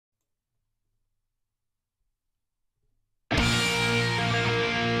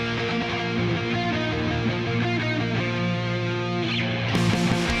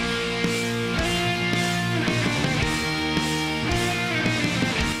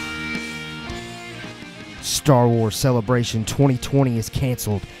Star Wars Celebration 2020 is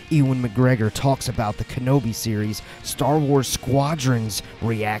canceled. Ewan McGregor talks about the Kenobi series, Star Wars Squadrons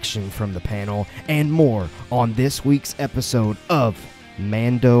reaction from the panel, and more on this week's episode of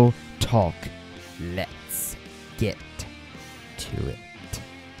Mando Talk. Let's get to it.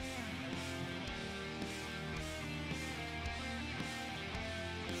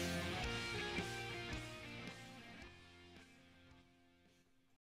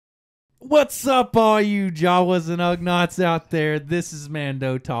 What's up, all you Jawas and Ugnaughts out there? This is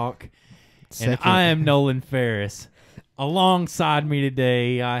Mando Talk, and I am Nolan Ferris. Alongside me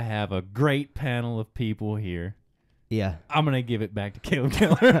today, I have a great panel of people here. Yeah. I'm going to give it back to Caleb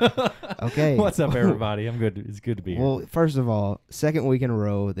Keller. Okay. What's up, everybody? I'm good. It's good to be here. Well, first of all, second week in a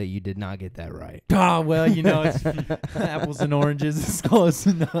row that you did not get that right. Well, you know, it's apples and oranges. It's close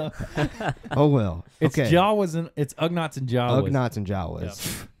enough. Oh, well. It's Okay. Jawas and it's Ugnaughts and Jawas. Ugnaughts and Jawas.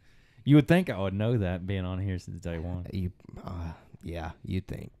 Yep. You would think I would know that being on here since day one. Yeah, you'd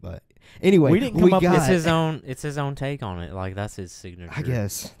think, but anyway, We didn't come up- It's his own take on it. Like that's his signature. I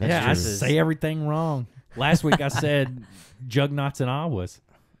guess. Yeah, I That's true. say everything wrong. Last week I said Jugnauts and Awas.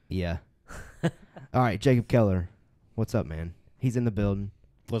 Yeah. All right, Jacob Keller, what's up, man? He's in the building.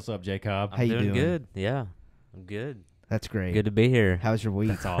 What's up, Jacob? How you doing doing? good. Yeah, I'm good. That's great. Good to be here. How's your week?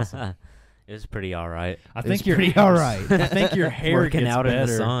 That's awesome. It was pretty all right. I think It's you're pretty all right. I think your hair Working gets out better. in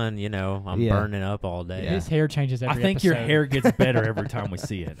the sun, you know, I'm Yeah. burning up all day. Yeah. His hair changes every I think your episode. hair gets better every time we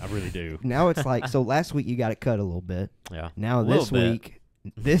see it. I really do. Now it's like, so last week you got it cut a little bit. Yeah. Now A little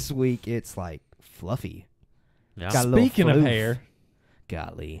this week it's like fluffy. Yeah. Got a little Speaking of floof. hair,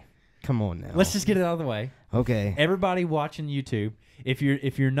 Golly, come on now. let's just get it out of the way. Okay. Everybody watching YouTube, if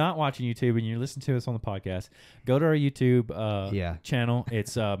you're not watching YouTube and you're listening to us on the podcast, go to our YouTube Yeah. channel.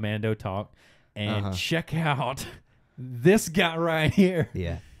 It's Mando Talk, and Uh-huh. check out this guy right here.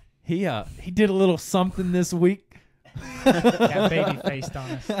 Yeah. He did a little something this week. Got baby faced on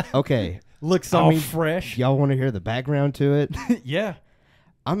us. Okay. Looks I all mean, fresh. Y'all want to hear the background to it? Yeah.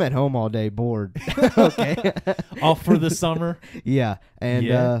 I'm at home all day bored. Okay. Off for the summer. Yeah. And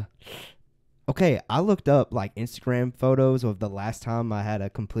Yeah. okay, I looked up like Instagram photos of the last time I had a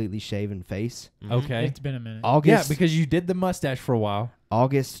completely shaven face. Mhm. Okay. It's been a minute. August Yeah, because you did the mustache for a while.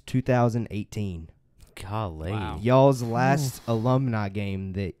 August 2018. Golly. Wow. Y'all's last alumni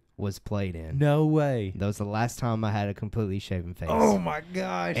game that was played in. No way. That was the last time I had a completely shaven face. Oh my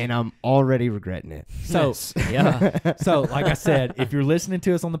gosh. And I'm already regretting it. So Yes. Yeah. So, like I said, if you're listening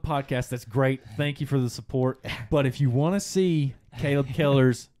to us on the podcast, that's great. Thank you for the support. But if you want to see Caleb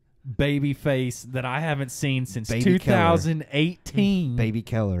Keller's baby face that I haven't seen since Baby Keller. 2018, Baby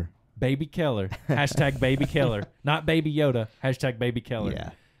Keller. Baby Keller, hashtag Baby Keller, not Baby Yoda, hashtag Baby Keller. Yeah.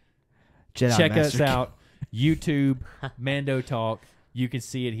 Jedi Check Master us out, YouTube, Mando Talk. You can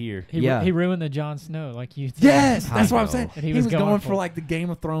see it here. He ruined the Jon Snow like you. Yes, I that's what I'm know. saying. That He was going for like the Game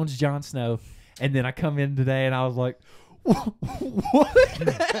of Thrones Jon Snow, and then I come in today and I was like, "What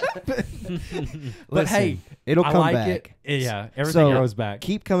happened?" But Listen, hey, it'll I come like back. it. Yeah, everything So, grows back.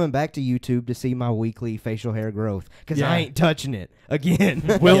 Keep coming back to YouTube to see my weekly facial hair growth because Yeah. I ain't touching it again.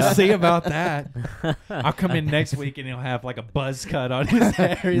 We'll Yeah. see about that. I'll come in next week and he'll have like a buzz cut on his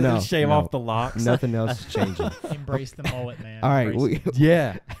hair. He'll No, shave no. off the locks. Nothing else is changing. Embrace the mullet, man. All right, Embrace it.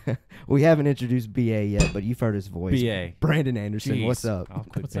 Yeah. we haven't introduced BA yet, but you've heard his voice. BA. Brandon Anderson, Jeez. what's up? I'll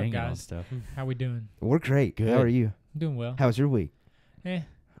quit What's up, banging on guys? stuff. How we doing? We're great. Good. How are you? Doing well. How's your week?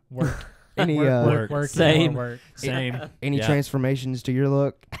 Work. Any work. Same. More work. Same. any Yeah. transformations to your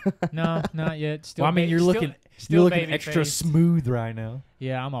look? No, not yet. Still. Well, I mean, you're looking baby extra faced. smooth right now.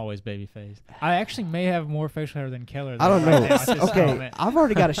 Yeah, I'm always baby faced. I actually may have more facial hair than Keller. I don't though, know. right now at this Okay, moment. I've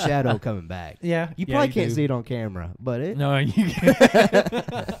already got a shadow coming back. Yeah. You probably can't see it on camera, but it. No, you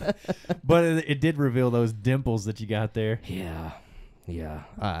but it did reveal those dimples that you got there. Yeah, yeah.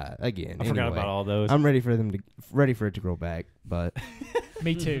 Again, I forgot anyway, about all those. I'm ready for it to grow back, but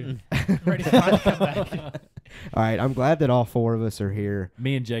Me too. I'm ready to finally come back. all right. I'm glad that all four of us are here.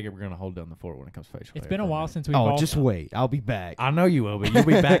 Me and Jacob are going to hold down the fort when it comes to facial It's hair been a for while minute. since we've Oh, all. just wait. I'll be back. I know you will, but you'll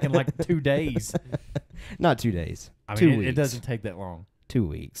be back in like 2 days. Not 2 days. I 2 mean, weeks. it doesn't take that long. 2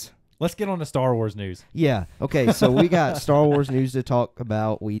 weeks. Let's get on to Star Wars news. Yeah. Okay. So we got Star Wars news to talk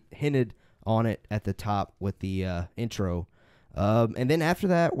about. We hinted on it at the top with the intro. And then after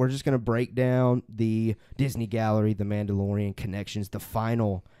that, we're just going to break down the Disney Gallery, the Mandalorian connections, the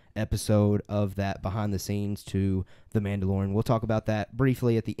final episode of that behind the scenes to the Mandalorian. We'll talk about that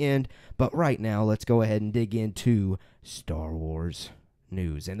briefly at the end. But right now, let's go ahead and dig into Star Wars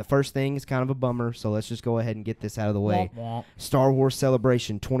news. And the first thing is kind of a bummer, so let's just go ahead and get this out of the way. Womp womp. Star Wars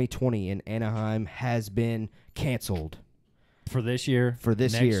Celebration 2020 in Anaheim has been canceled. For this year. For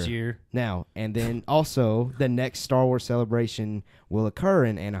this next year. Now, and then also the next Star Wars celebration will occur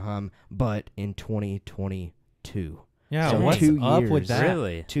in Anaheim, but in 2022. Yeah, So what's 2 up years. with that?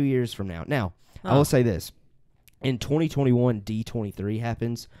 Really? 2 years from now. Now, I Oh. will say this. In 2021, D23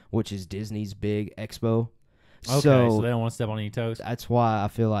 happens, which is Disney's big expo. Okay, so they don't want to step on any toes. That's why I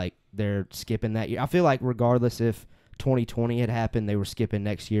feel like they're skipping that year. I feel like regardless if 2020 had happened, they were skipping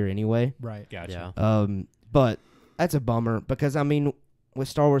next year anyway. Right. Gotcha. Yeah. But that's a bummer because, I mean, with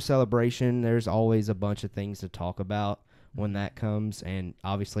Star Wars Celebration, there's always a bunch of things to talk about when that comes. And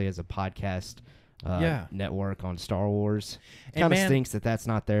obviously as a podcast network on Star Wars, it And kind of man, stinks that that's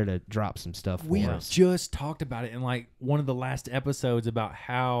not there to drop some stuff for We us. just talked about it in like one of the last episodes about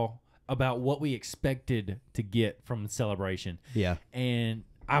what we expected to get from the celebration. Yeah. And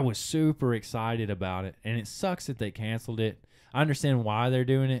I was super excited about it. And it sucks that they canceled it. I understand why they're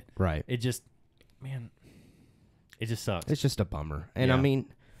doing it. Right. It just sucks. It's just a bummer. And I Yeah. mean,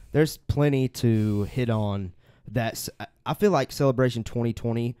 there's plenty to hit on. I feel like Celebration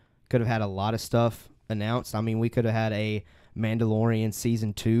 2020 could have had a lot of stuff announced. I mean, we could have had a Mandalorian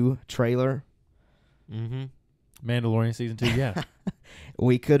Season 2 trailer. Mm-hmm. Mandalorian Season 2, yeah.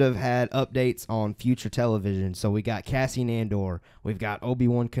 We could have had updates on future television. So we got Cassian Andor, we've got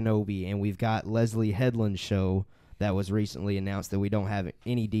Obi-Wan Kenobi, and we've got Leslie Headland's show that was recently announced that we don't have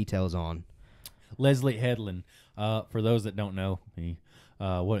any details on. Leslie Headland. For those that don't know me,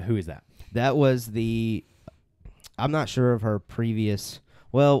 who is that? That was I'm not sure of her previous.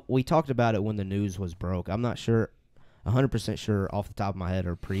 Well, we talked about it when the news was broke. I'm not sure, 100% sure off the top of my head,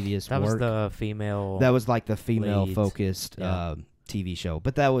 her previous That was work. the female. That was like the female-focused Yeah. TV show,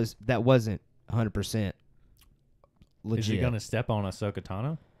 but that wasn't 100% legit. Is he going to step on Ahsoka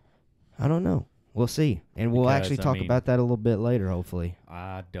Tano? I don't know. We'll see, and we'll Because, actually I talk mean- about that a little bit later, hopefully.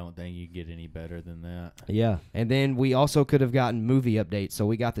 I don't think you get any better than that. Yeah, and then we also could have gotten movie updates. So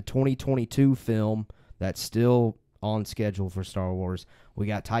we got the 2022 film that's still on schedule for Star Wars. We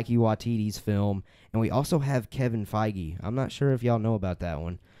got Taika Waititi's film, and we also have Kevin Feige. I'm not sure if y'all know about that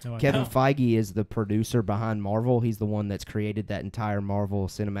one. No, I Kevin don't. Feige is the producer behind Marvel. He's the one that's created that entire Marvel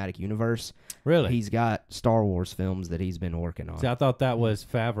Cinematic Universe. Really? He's got Star Wars films that he's been working on. See, I thought that was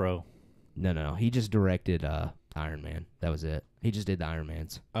Favreau. No. He just directed Iron Man. That was it. He just did the Iron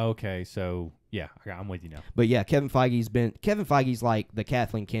Mans. Okay, so yeah, I'm with you now. But yeah, Kevin Feige's like the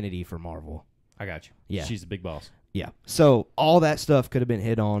Kathleen Kennedy for Marvel. I got you. Yeah. She's a big boss. Yeah. So all that stuff could have been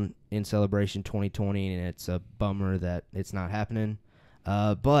hit on in Celebration 2020, and it's a bummer that it's not happening.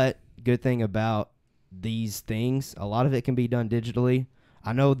 But good thing about these things, a lot of it can be done digitally.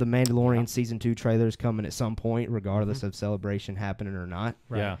 I know the Mandalorian Season 2 trailer is coming at some point, regardless of Celebration happening or not.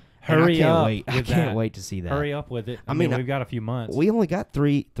 Right. Yeah. And Hurry up. I with can't that. wait to see that. Hurry up with it. I mean, we've got a few months. We only got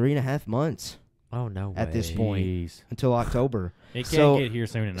three and a half months Oh no way. at this point Jeez. until October. It can't So- get here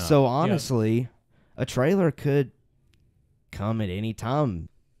soon enough. So honestly, a trailer could come at any time,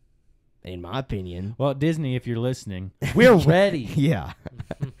 in my opinion. Well, Disney, if you're listening, we're ready. Yeah.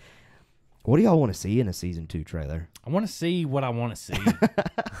 What do y'all want to see in a Season 2 trailer? I want to see what I want to see.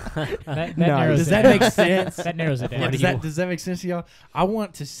 That No, narrows does it that down. make sense? That narrows it down. Yeah, does that make sense to y'all? I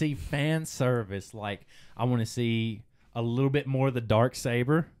want to see fan service. Like, I want to see a little bit more of the dark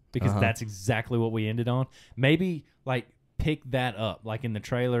saber because that's exactly what we ended on. Maybe like pick that up, like in the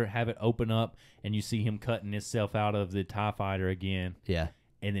trailer, have it open up and you see him cutting himself out of the TIE fighter again, Yeah.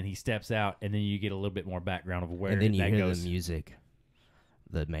 and then he steps out, and then you get a little bit more background of where And then you that hear goes. the music.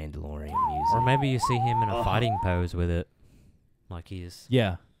 The Mandalorian music. Or maybe you see him in a fighting pose with it, like he's.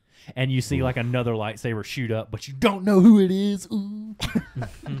 Yeah. And you see like another lightsaber shoot up, but you don't know who it is. Ooh.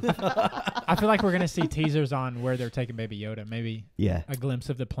 I feel like we're gonna see teasers on where they're taking Baby Yoda. Maybe Yeah. a glimpse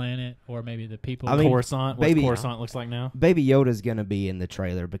of the planet, or maybe the people. I mean, Coruscant. What baby- Coruscant looks like now. Baby Yoda's going to be in the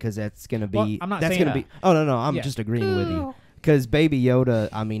trailer because that's going to be... Well, I'm not that's saying gonna that. be. Oh, no. I'm Yeah. just agreeing with you. Because Baby Yoda,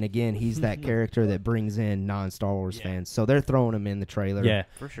 I mean, again, he's that character that brings in non-Star Wars fans. So they're throwing him in the trailer. Yeah,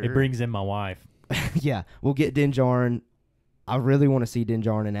 For sure. It brings in my wife. Yeah. We'll get Din Djarin. I really want to see Din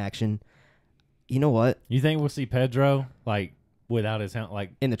Djarin in action. You know what? You think we'll see Pedro like without his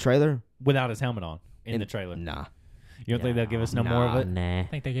In the trailer? without his helmet on in the trailer? Nah. You don't think they'll give us no more of it? Nah. I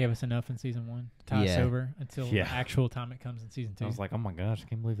think they gave us enough in season 1 to tie us Yeah. over until Yeah. the actual time it comes in season 2. I was like, oh my gosh, I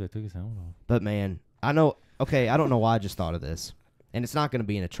can't believe they took his helmet off. But, man, I know... Okay, I don't know why I just thought of this. And it's not going to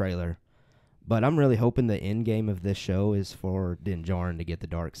be in a trailer. But I'm really hoping the end game of this show is for Din Djarin to get the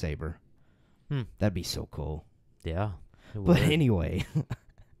Darksaber. That'd be so cool. Yeah. it But would. anyway,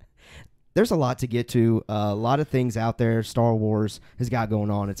 there's a lot to get to. A lot of things out there Star Wars has got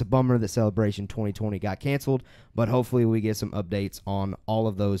going on. It's a bummer that Celebration 2020 got canceled, but hopefully we get some updates on all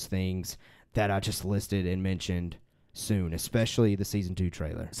of those things that I just listed and mentioned soon, especially the season 2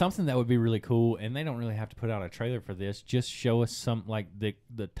 trailer. Something that would be really cool, and they don't really have to put out a trailer for this. Just show us some like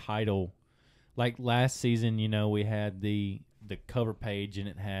the title. Like last season, we had the cover page, and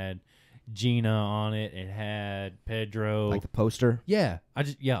it had Gina on it. It had Pedro, Like the poster. Yeah,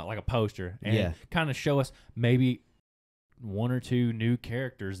 like a poster, and kind of show us maybe 1 or 2 new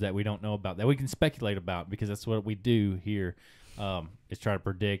characters that we don't know about that we can speculate about, because that's what we do here. Is try to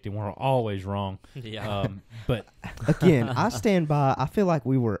predict, and we're always wrong. Yeah. But Again, I stand by. I feel like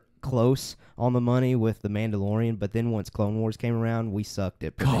we were close on the money with the Mandalorian, but then once Clone Wars came around, we sucked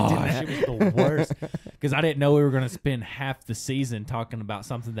at predicting gosh, that. it was the worst, because I didn't know we were going to spend half the season talking about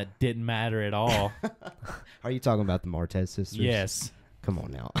something that didn't matter at all. Are you talking about the Martez sisters? Yes. Come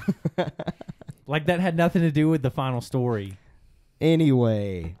on now. Like that had nothing to do with the final story.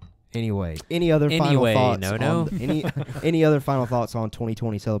 Anyway, any other final thoughts? no. Any other final thoughts on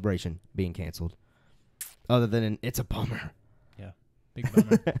 2020 Celebration being canceled? Other than it's a bummer. Yeah, big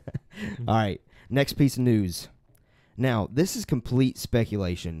bummer. All right, next piece of news. Now, this is complete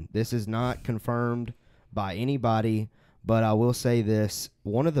speculation. This is not confirmed by anybody, but I will say this.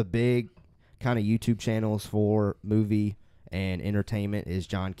 One of the big kind of YouTube channels for movie and entertainment is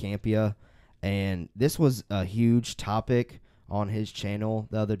John Campea, and this was a huge topic on his channel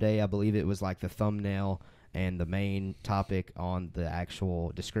the other day. I believe it was like the thumbnail and the main topic on the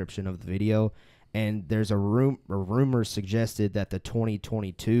actual description of the video. And there's a rumor suggested that the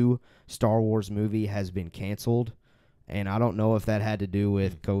 2022 Star Wars movie has been canceled. And I don't know if that had to do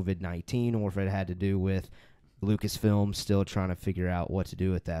with COVID-19 or if it had to do with Lucasfilm still trying to figure out what to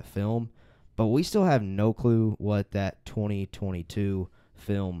do with that film. But we still have no clue what that 2022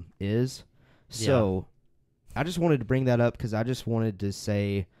 film is. So I just wanted to bring that up because I just wanted to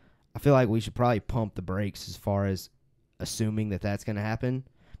say I feel like we should probably pump the brakes as far as assuming that that's going to happen,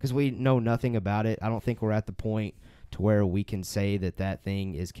 because we know nothing about it. I don't think we're at the point to where we can say that that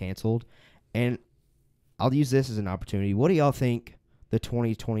thing is canceled. And I'll use this as an opportunity. What do y'all think the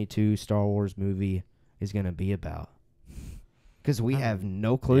 2022 Star Wars movie is going to be about? Because we have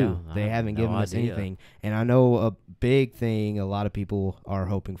no clue. They haven't given us anything. And I know a big thing a lot of people are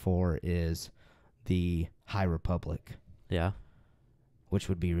hoping for is the High Republic. Yeah. Which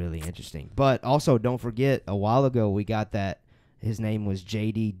would be really interesting. But also, don't forget, a while ago we got that his name was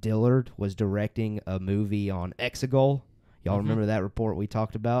J.D. Dillard, was directing a movie on Exegol. Y'all remember that report we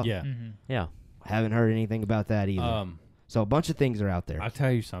talked about? Yeah. Yeah. Haven't heard anything about that either. So a bunch of things are out there. I'll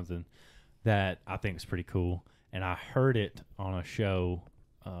tell you something that I think is pretty cool, and I heard it on a show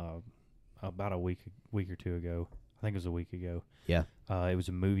about a week or two ago. I think it was a week ago. Yeah. It was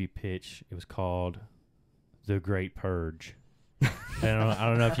a movie pitch. It was called The Great Purge. I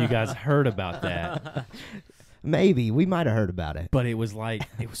don't know if you guys heard about that. Maybe. We might have heard about it. But it was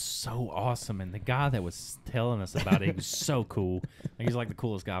so awesome. And the guy that was telling us about it, he was so cool. He's like the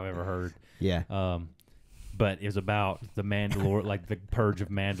coolest guy I've ever heard. Yeah. But it was about the Mandalore, like the Purge of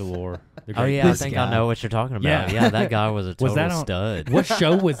Mandalore. Oh, yeah, I think I know what you're talking about. Yeah, that guy was a total stud. What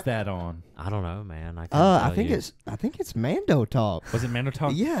show was that on? I don't know, man. I think it's Mando Talk. Was it Mando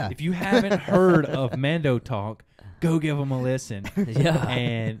Talk? Yeah. If you haven't heard of Mando Talk, go give them a listen. Yeah.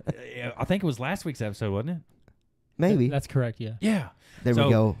 And I think it was last week's episode, wasn't it? Maybe. That's correct, yeah. Yeah. There we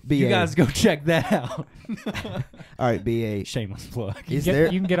go. BA. You guys go check that out. All right, BA. Shameless plug. You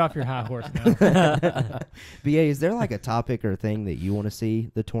can get off your high horse now. BA, is there like a topic or thing that you want to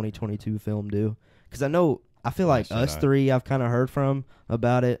see the 2022 film do? Because I feel like us three I've kind of heard from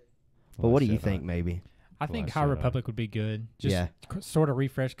about it. But what do you think, maybe? I think High Republic would be good. Just sort of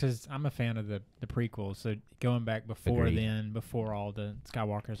refresh, because I'm a fan of the prequels. So going back before before all the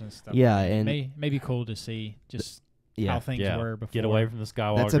Skywalkers and stuff. Yeah, and may be cool to see just how things were before. Get away from the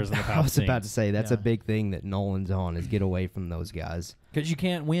Skywalkers and the Palpatines. I was about to say, that's a big thing that Nolan's on, is get away from those guys. Because you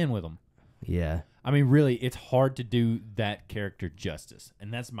can't win with them. Yeah. I mean, really, it's hard to do that character justice.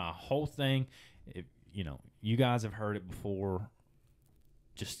 And that's my whole thing. If, you guys have heard it before.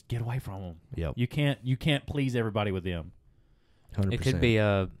 Just get away from them. Yep. You can't please everybody with them. 100%. It could be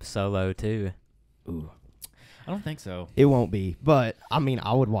a Solo, too. Ooh. I don't think so. It won't be, but I mean,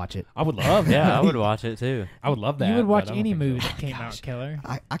 I would watch it. I would love that. Yeah, I would watch it too. I would love that. You would watch any movie that came out, Keller.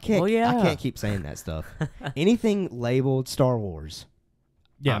 I can't. Well, yeah. I can't keep saying that stuff. Anything labeled Star Wars,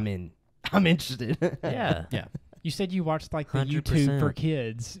 yeah, I'm interested. Yeah, yeah. You said you watched like the 100%. YouTube for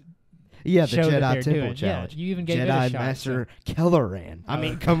kids. Yeah, the show that Jedi they're Temple doing. Challenge. Yeah, you even gave it a Jedi shot, Master Kelleran. I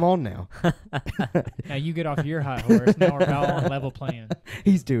mean, come on now. Now you get off your high horse. Now we're all on level playing.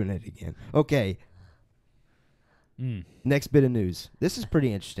 He's doing it again. Okay. Next bit of news. This is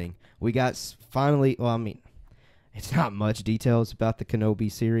pretty interesting. We got finally, well, I mean, it's not much details about the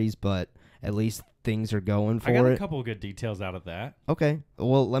Kenobi series, but at least things are going for I got it. a couple of good details out of that. Okay.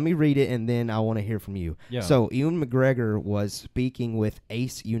 Well, let me read it, and then I want to hear from you. Yeah. So, Ewan McGregor was speaking with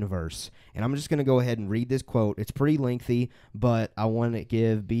Ace Universe, and I'm just going to go ahead and read this quote. It's pretty lengthy, but I want to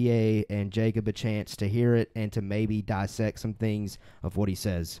give BA and Jacob a chance to hear it and to maybe dissect some things of what he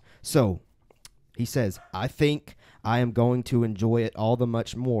says. So, he says, I think I am going to enjoy it all the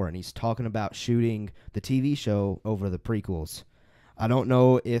much more, and he's talking about shooting the TV show over the prequels. I don't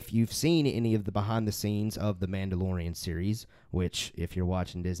know if you've seen any of the behind the scenes of the Mandalorian series, which if you're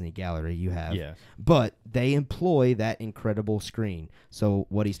watching Disney Gallery, you have. Yeah. But they employ that incredible screen. So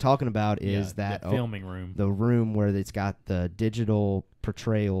what he's talking about is that filming room. the room where it's got the digital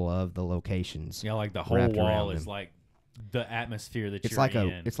portrayal of the locations. Yeah, like the whole wrapped wall around is them. like the atmosphere that It's you're like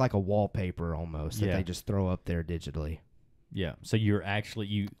in. it's like a wallpaper almost that Yeah. they just throw up there digitally. Yeah, so you're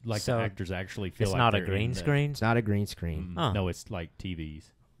actually So the actors actually feel It's like not a they're green in the- screen? It's not a green screen. Huh. No, it's like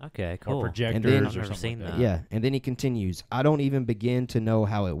TVs Okay, cool. or projectors And then- or I've never something seen like that. that. Yeah, and then he continues, I don't even begin to know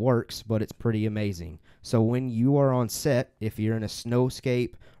how it works, but it's pretty amazing. So when you are on set, if you're in a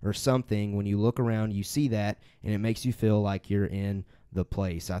snowscape or something, when you look around, you see that, and it makes you feel like you're in the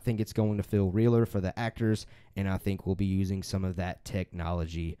place. I think it's going to feel realer for the actors, and I think we'll be using some of that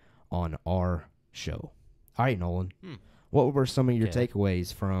technology on our show. All right, Nolan. What were some of your Okay.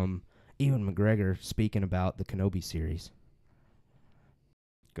 takeaways from Ewan McGregor speaking about the Kenobi series?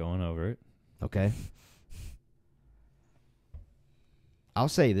 Going over it. Okay. I'll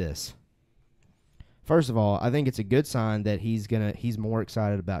say this. First of all, I think it's a good sign that he's more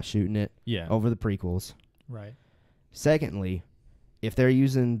excited about shooting it Yeah. over the prequels. Right. Secondly, if they're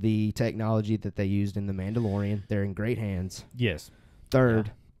using the technology that they used in The Mandalorian, they're in great hands. Yes.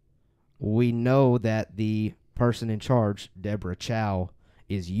 Third, we know that the person in charge, Deborah Chow,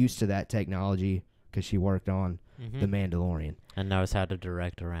 is used to that technology because she worked on The Mandalorian. And knows how to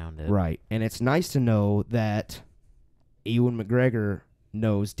direct around it. Right. And it's nice to know that Ewan McGregor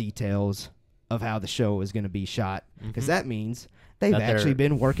knows details of how the show is going to be shot, because that means they've That actually they're-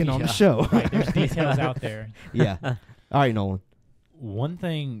 been working on the Yeah. show. Right. There's details out there. Yeah. All right, Nolan. One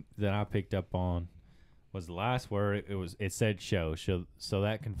thing that I picked up on was the last word. It said show. So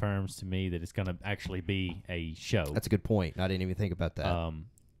that confirms to me that it's going to actually be a show. That's a good point. I didn't even think about that.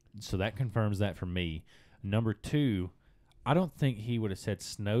 So that confirms that for me. Number two, I don't think he would have said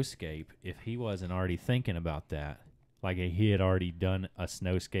snowscape if he wasn't already thinking about that. Like he had already done a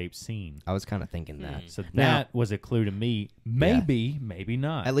snowscape scene. I was kind of thinking that. So Now- that was a clue to me. Maybe, maybe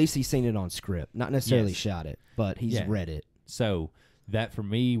not. At least he's seen it on script. Not necessarily Yes. shot it, but he's Yeah. read it. So that for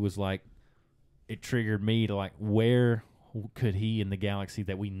me was like, it triggered me to like, where could he in the galaxy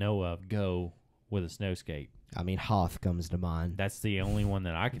that we know of go with a snowscape? I mean, Hoth comes to mind. That's the only one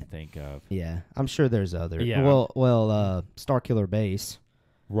that I can think of. Yeah, I'm sure there's other. Yeah. Well, Starkiller Base.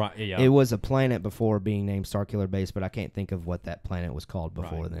 Right? Yeah. It was a planet before being named Starkiller Base, but I can't think of what that planet was called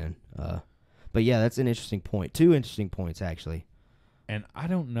before Right. then. But yeah, that's an interesting point. Two interesting points, actually. And I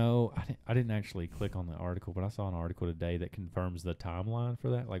don't know. I didn't actually click on the article, but I saw an article today that confirms the timeline for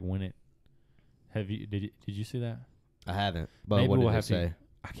that. Like when it. Did you see that? I haven't. But Maybe what did we'll it have to- say?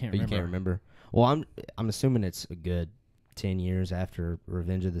 I can't Oh, you remember. can't remember. Well, I'm assuming it's a good 10 years after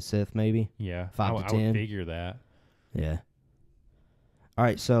Revenge of the Sith, maybe. Yeah, 5 to I 10. would figure that. Yeah. All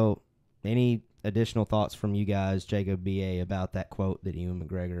right. So, any additional thoughts from you guys, Jacob, BA, about that quote that Ewan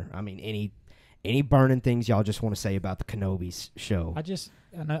McGregor? I mean, any burning things y'all just want to say about the Kenobi show?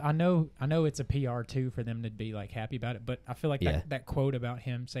 I know it's a PR too for them to be like happy about it, but I feel like Yeah. that quote about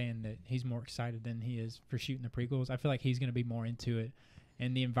him saying that he's more excited than he is for shooting the prequels, I feel like he's going to be more into it,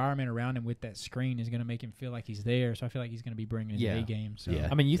 and the environment around him with that screen is going to make him feel like he's there. So I feel like he's going to be bringing his Yeah. A game. So Yeah.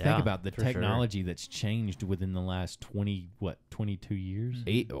 I mean, you think Yeah, about the for sure. technology that's changed within the last 22 years.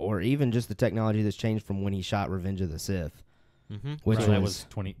 Or even just the technology that's changed from when he shot Revenge of the Sith. Which So that was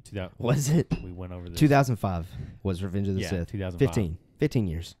 2000. was it We went over this. 2005 was Revenge of the Yeah, Sith. 2005. 15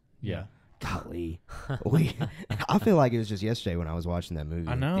 years. Yeah, Golly, I feel like it was just yesterday when I was watching that movie.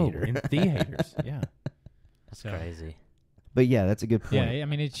 I in know. theater. In theaters. Yeah. That's So- crazy. But yeah, that's a good point. yeah, I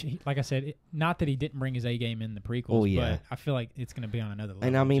mean, like I said, not that he didn't bring his A game in the prequels, Oh, yeah. but I feel like it's going to be on another level.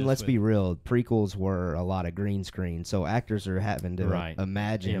 And I mean, just let's with- be real. Prequels were a lot of green screen, so actors are having to Right.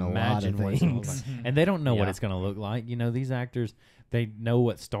 imagine a lot Imagine of what it's gonna look things. like. And they don't know what Yeah. it's going to look like. You know, these actors, they know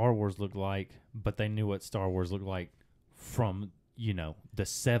what Star Wars looked like, but they knew what Star Wars looked like from, the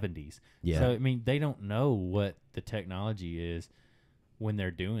 70s. Yeah, So, I mean, they don't know what the technology is when they're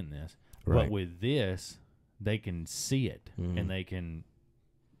doing this. right. But with this, they can see it, Mhm. and they can.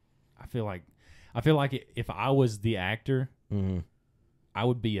 I feel like if I was the actor, Mhm. I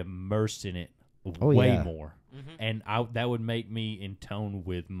would be immersed in it way yeah. more. Mhm. And that would make me in tone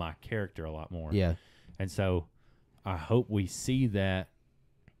with my character a lot more. Yeah. And so I hope we see that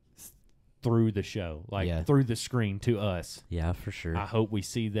through the show, like Yeah. through the screen to us. Yeah, for sure. I hope we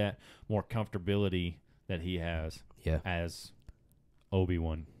see that more comfortability that he has Yeah. as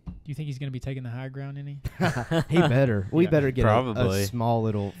Obi-Wan. Do you think he's going to be taking the high ground any? He better. We Yeah. better get Probably. a small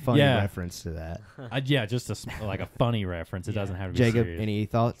little funny Yeah. reference to that. Yeah, just like a funny reference. It doesn't have to be Jacob, serious. any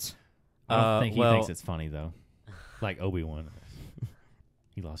thoughts? I don't think he well- thinks it's funny though. Like Obi-Wan.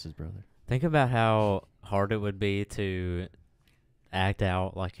 He lost his brother. Think about how hard it would be to act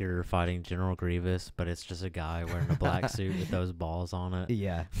out like you're fighting General Grievous, but it's just a guy wearing a black suit with those balls on it.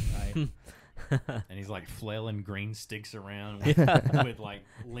 Yeah. Right. And he's like flailing green sticks around with like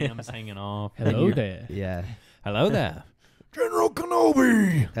limbs hanging off. Hello there. Yeah. Hello there. General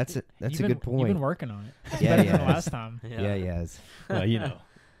Kenobi. That's a You've good been point. working on it. It's Yeah, better he than the has. last time. Yeah, he has. Well, you know.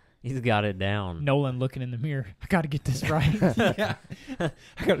 He's got it down. Nolan looking in the mirror. I got to get this right. Yeah.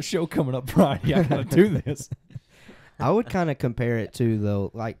 I got a show coming up Friday. I gotta do this. I would kind of compare it to,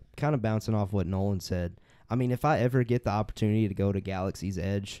 though, like kind of bouncing off what Nolan said. I mean, if I ever get the opportunity to go to Galaxy's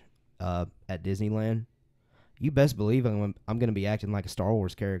Edge at Disneyland, you best believe I'm going to be acting like a Star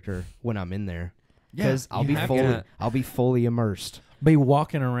Wars character when I'm in there. Because I'll be fully immersed. Be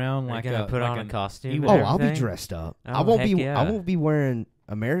walking around Are like you gonna put on a an costume? Ewok. and Oh, I'll be everything? dressed up. Oh, I won't heck be. yeah. I won't be wearing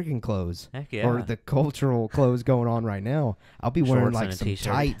American clothes Heck yeah. or the cultural clothes going on right now. I'll be wearing Shorts and like a some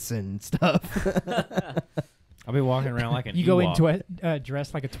t-shirt. tights and stuff. I'll be walking around like an You go Ewok. into it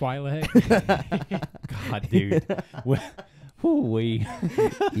dressed like a Twilight. God, dude. Whoo-wee.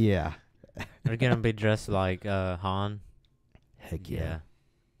 Yeah. Are you gonna be dressed like Han? Heck yeah.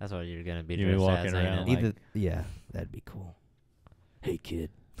 That's what you're gonna be You'll be dressed walking as. around ain't it? like- Yeah, that'd be cool. Hey kid.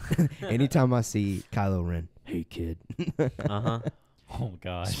 Anytime I see Kylo Ren, hey kid. Uh-huh. Oh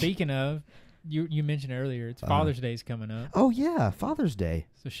gosh. Speaking of, you mentioned earlier, it's Father's Day's coming up. Oh yeah, Father's Day.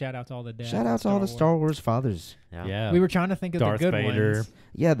 So shout out to all the dads. Shout in out to all the Wars. Star Wars fathers. Yeah. Yeah. We were trying to think of Darth the good Vader. ones.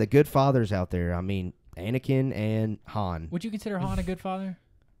 Yeah, the good fathers out there. I mean, Anakin and Han. Would you consider Han a good father?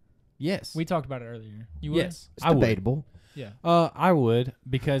 Yes. We talked about it earlier. You would? Yes. It's I would. debatable. Yeah. I would,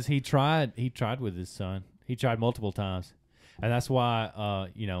 because he tried with his son. He tried multiple times. And that's why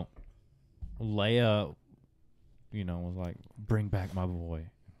Leia, was like, "Bring back my boy."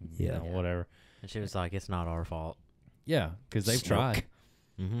 Yeah. Whatever. And she was like, "It's not our fault." Yeah, cuz they've Snoke. tried.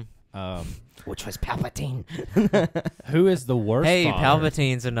 Mm-hmm. Which was Palpatine. Who is the worst Hey, father?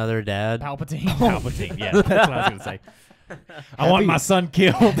 Palpatine's another dad. Palpatine. Palpatine. Yeah, that's what I was going to say. I want Happy- my son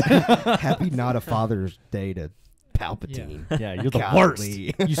killed. Happy not a Father's Day to Palpatine. Yeah, you're the Golly.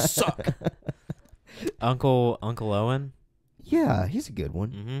 worst. You suck. Uncle Owen. Yeah, he's a good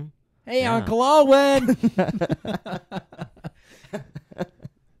one. Mm-hmm. Hey, Yeah. Uncle Owen.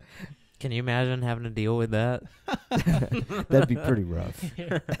 Can you imagine having to deal with that? That'd be pretty rough.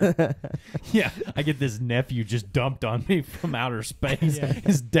 Yeah, I get this nephew just dumped on me from outer space. Yeah.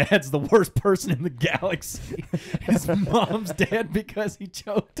 His dad's the worst person in the galaxy. His mom's dead because he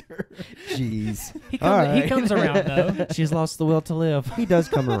choked her. Jeez. He All comes, right. he comes around, though. She's lost the will to live. He does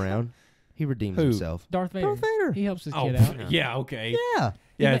come around. He redeems Who? himself. Darth Vader. Darth Vader. He helps his Oh, kid out. yeah, okay. Yeah.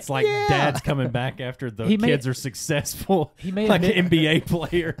 Yeah, it's like Yeah. dad's coming back after the He may- kids are successful. He may Like have an NBA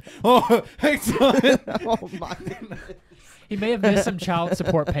player. Oh, hey, son. Oh my goodness. He may have missed some child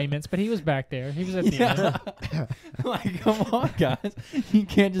support payments, but he was back there. He was at the end. Like, come on, guys. You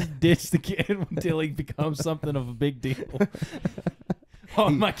can't just ditch the kid until he becomes something of a big deal. Oh,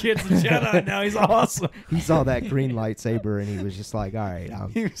 my kid's a Jedi now. He's awesome. He saw that green lightsaber and he was just like, all right,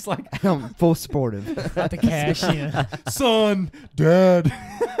 He was like, I'm full supportive. About to cash in. son, dad.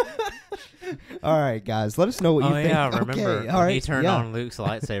 All right, guys, let us know what you think. Yeah, remember Okay, all when right, he turned yeah. on Luke's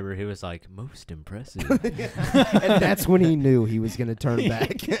lightsaber, he was like, "Most impressive." And that's when he knew he was going to turn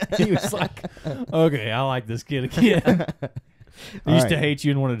back. He was like, okay, I like this kid again. I used to hate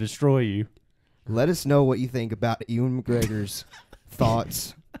you and want to destroy you. Let us know what you think about Ewan McGregor's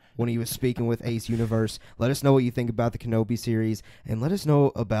thoughts when he was speaking with Ace Universe. Let us know what you think about the Kenobi series, and let us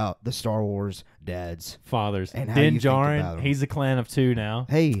know about the Star Wars dads. Fathers. And how you Din think about Djarin, 'em. he's a clan of 2 now.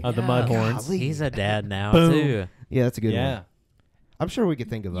 Hey, Of the Mudhorns. golly. He's a dad now Boom. too. Yeah, that's a good Yeah. one. I'm sure we could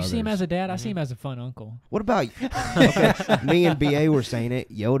think of You others. see him as a dad. I see him as a fun uncle. What about okay, me and BA were saying it.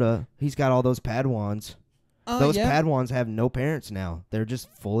 Yoda, he's got all those Padawans. Those Padawans have no parents now. They're just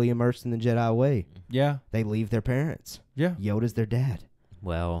fully immersed in the Jedi way. Yeah. They leave their parents. Yeah. Yoda's their dad.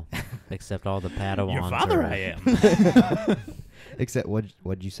 Well, except all the Padawans. Your father, are, I am. Except,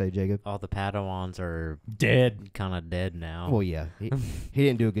 what'd you say, Jacob? All the Padawans are Dead kind of dead now. Well, yeah. He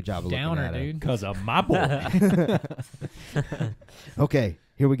didn't do a good job of Downer, looking at dude. because of my boy. it. Okay,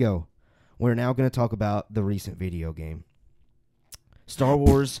 here we go. we're now going to talk about the recent video game, Star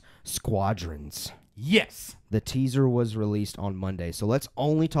Wars Squadrons. Yes. The teaser was released on Monday, so let's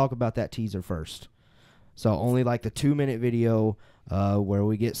only talk about that teaser first. So only like the 2-minute video where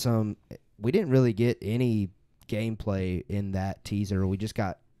we get some. We didn't really get any gameplay in that teaser. We just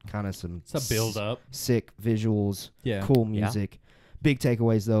got kind of some It's a build up. sick visuals, Yeah. cool music. Big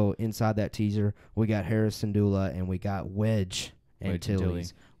takeaways though inside that teaser, we got Harris Syndulla and we got Wedge and Wedge and Tilly.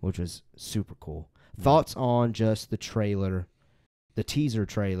 Tilly's, which was super cool. Thoughts on just the trailer, the teaser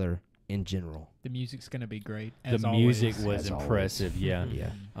trailer in general? The music's gonna be great. The As music always. was As always. impressive. Yeah.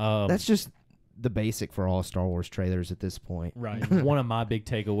 Yeah. That's just the basic for all Star Wars trailers at this point. right. one of my big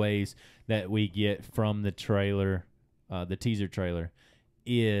takeaways that we get from the trailer, the teaser trailer,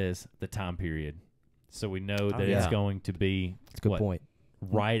 is the time period. So we know that it's yeah. going to be That's a good point.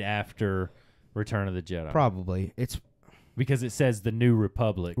 right after Return of the Jedi. Probably. It's Because it says the New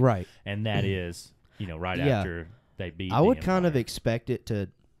Republic, right. and that is, right Yeah. after they beat I the would kind of Empire. expect it to.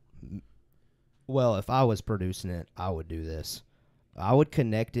 Well, if I was producing it, I would do this. I would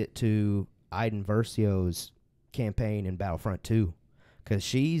connect it to Iden Versio's campaign in Battlefront 2, because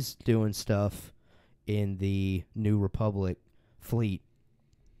she's doing stuff in the New Republic fleet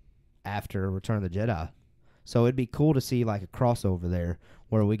after Return of the Jedi. So it'd be cool to see like a crossover there,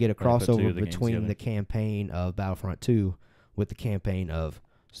 where we get a When they put two crossover of the games between together. the campaign of Battlefront 2 with the campaign of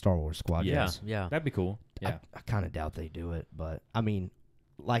Star Wars Squadrons. Yeah. That'd be cool. Yeah. I kind of doubt they do it, but I mean,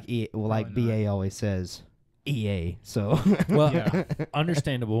 like Probably BA always says, EA. So Well, Yeah.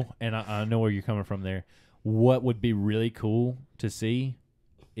 understandable, and I know where you're coming from there. What would be really cool to see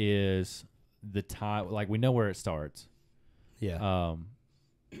is the time. Like, we know where it starts, yeah,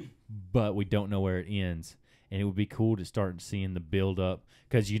 but we don't know where it ends. And it would be cool to start seeing the build up,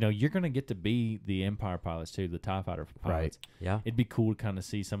 because you're going to get to be the Empire pilots too, the TIE fighter pilots. Yeah. It'd be cool to kind of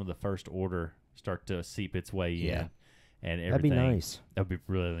see some of the First Order start to seep its way Yeah. in, and that'd be everything. nice. That'd be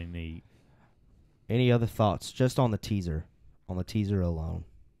really neat. Any other thoughts just on the teaser alone?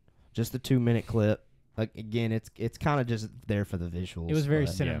 Just the 2-minute clip. Like, again, it's kind of just there for the visuals. It was very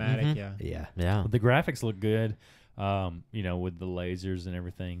but cinematic. Mhm. Yeah. Yeah, Yeah. The graphics look good, with the lasers and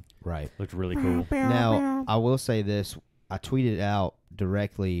everything. right. Looked really cool. Now, I will say this. I tweeted out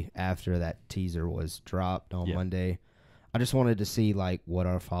directly after that teaser was dropped on Yeah. Monday. I just wanted to see like what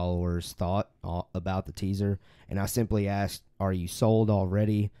our followers thought about the teaser, and I simply asked, "Are you sold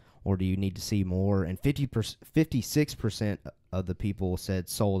already, or do you need to see more?" And 56% of the people said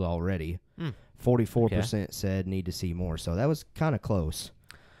sold already. 44% said need to see more. So that was kind of close.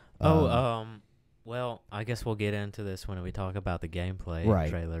 Well, I guess we'll get into this when we talk about the gameplay Right.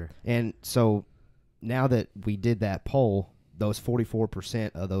 trailer. And so now that we did that poll, those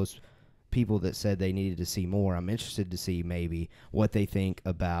 44% of those people that said they needed to see more, I'm interested to see maybe what they think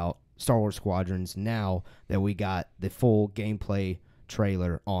about Star Wars Squadrons now that we got the full gameplay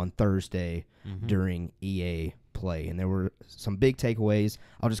trailer on Thursday during EA Play. And there were some big takeaways.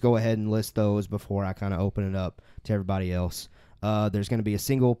 I'll just go ahead and list those before I kind of open it up to everybody else. There's going to be a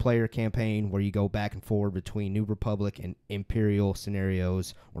single-player campaign where you go back and forward between New Republic and Imperial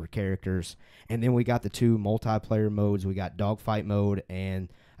scenarios or characters. And then we got the 2 multiplayer modes. We got Dogfight mode, and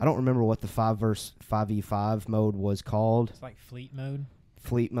I don't remember what the 5v5 mode was called. It's like fleet mode.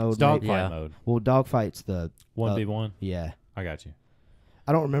 Fleet mode. It's dogfight Yeah. mode. Well, Dogfight's the... 1v1. yeah. I got you.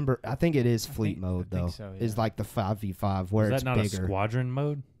 I don't remember. I think it is I Fleet think- mode, I think though. so, Is yeah. like the 5v5 where Is it's that not bigger. a squadron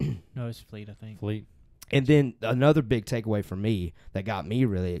mode? No, it's fleet. I think. Fleet. And then another big takeaway for me that got me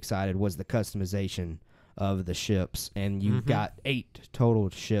really excited was the customization of the ships. And you've got 8 total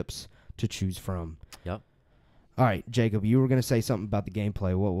ships to choose from. Yep. All right, Jacob, you were going to say something about the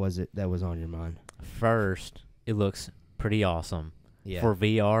gameplay. What was it that was on your mind? First, it looks pretty awesome. Yeah. For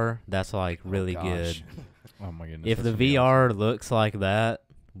VR, that's like really good. gosh. Oh my goodness. If that's the gonna be VR looks like that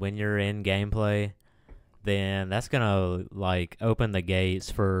when you're in gameplay, then that's gonna like open the gates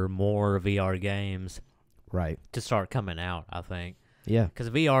for more VR games Right. to start coming out, I think. Yeah. Because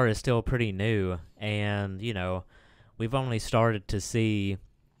VR is still pretty new, and we've only started to see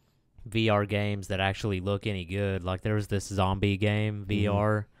VR games that actually look any good. Like there was this zombie game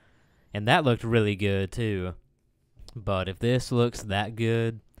VR, and that looked really good too. But if this looks that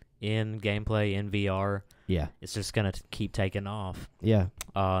good in gameplay in VR, Yeah. it's just gonna keep taking off. Yeah.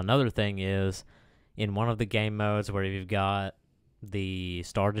 Another thing is, in one of the game modes where you've got the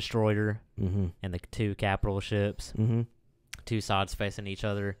Star Destroyer Mm-hmm. and the 2 capital ships, Mm-hmm. 2 sides facing each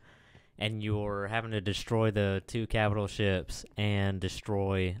other, and you're having to destroy the 2 capital ships and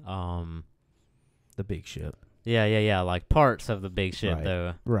destroy The big ship. Yeah. Like parts of the big ship, Right.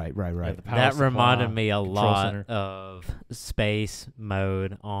 though. Right. Yeah, the power That supply, reminded me a control lot center. of space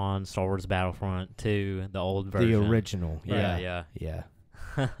mode on Star Wars Battlefront 2, the old version. The original. Yeah, Yeah. yeah.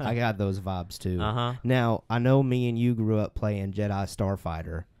 I got those vibes too. Uh-huh. Now, I know me and you grew up playing Jedi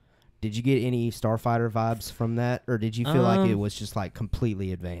Starfighter. Did you get any Starfighter vibes from that, or did you feel like it was just like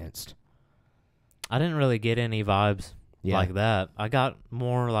completely advanced? I didn't really get any vibes Yeah. like that. I got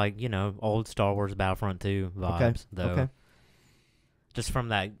more like, old Star Wars Battlefront 2 vibes, though. Okay. Just from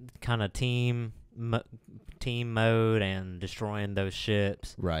that kind of team mode and destroying those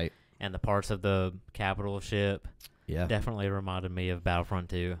ships Right. and the parts of the capital ship. Yeah. Definitely reminded me of Battlefront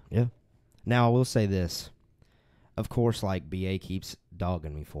 2. Yeah. Now, I will say this. Of course, like BA keeps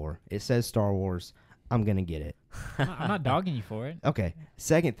dogging me for. It says Star Wars. I'm going to get it. I'm not dogging you for it. Okay.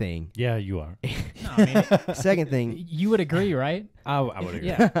 Second thing. Yeah, you are. No, I mean, Second thing. you would agree, right? I would agree.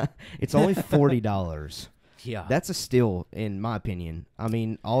 Yeah. It's only $40. Yeah. That's a steal, in my opinion. I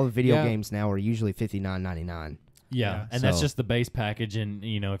mean, all the video Yeah. games now are usually $59.99. Yeah, and that's So- just the base package, and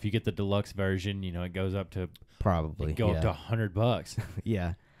if you get the deluxe version, it goes up to Probably. up to $100.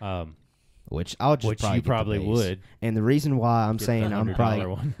 Yeah. Um, Which I would just which probably you get the probably base. would. And the reason why I'm Get saying the I'm $100 probably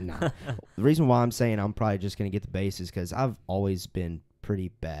one. nah. The reason why I'm saying I'm probably just gonna get the base is because I've always been pretty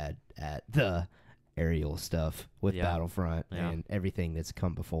bad at the aerial stuff with Yeah. Battlefront Yeah. and everything that's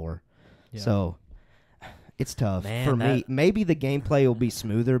come before. Yeah. So it's tough Man, for me. that- Maybe the gameplay will be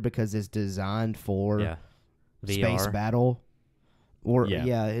smoother because it's designed for Yeah. space VR. battle. Or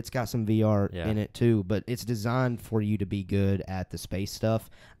Yeah. it's got some VR Yeah. in it too, but it's designed for you to be good at the space stuff.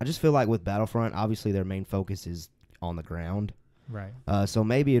 I just feel like with Battlefront, obviously their main focus is on the ground. Right. So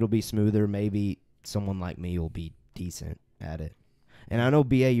maybe it'll be smoother. Maybe someone like me will be decent at it. And I know,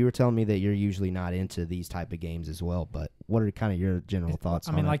 BA, you were telling me that you're usually not into these type of games as well, but what are kind of your general thoughts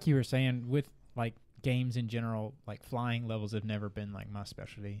I on mean, it? like you were saying, with like games in general, like flying levels have never been like my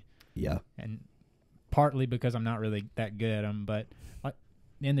specialty, Yeah. and partly because I'm not really that good at them. But like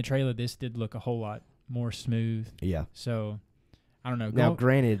in the trailer, this did look a whole lot more smooth. Yeah. So I don't know. Now,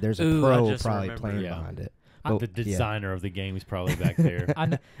 granted, there's a Ooh, I pro just probably remembered. playing Yeah. behind it. I- The yeah. designer of the game is probably back there.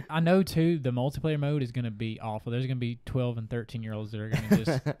 I know too. The multiplayer mode is going to be awful. There's going to be 12 and 13-year-olds that are going to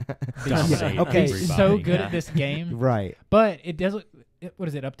just be Dominate Okay. so everybody. good Yeah. at this game. Right. But it does. What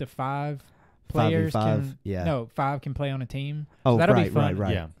is it? Up to 5 players 5v5, can. yeah. No, 5 can play on a team. Oh, that'll be right, fun.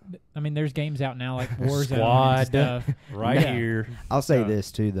 right. Yeah, I mean, there's games out now like Warzone Squad. and stuff. right Yeah. here. I'll say So-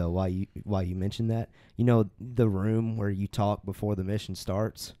 this too, though, while you mention that, the room where you talk before the mission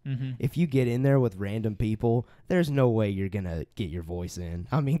starts. Mm-hmm. If you get in there with random people, there's no way you're gonna get your voice in.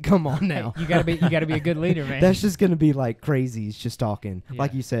 I mean, come on now. You gotta be a good leader, man. That's just gonna be like crazies just talking,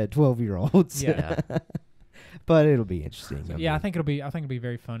 like Yeah. you said, 12-year-olds. Yeah. But it'll be interesting. Yeah, I think it'll be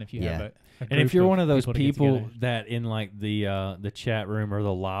very fun if you Yeah. have a And if group you're one of those to get people together. that in like the chat room or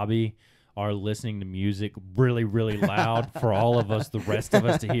the lobby are listening to music really, really loud for all of us, the rest of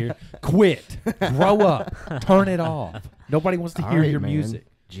us to hear, quit, grow up, turn it off. Nobody wants to All hear right, your man. music.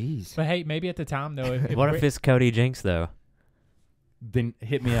 Jeez. But hey, maybe at the time though, if What if it's Cody Jinks, though? Then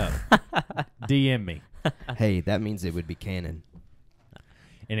hit me up, DM me, Hey, that means it would be canon.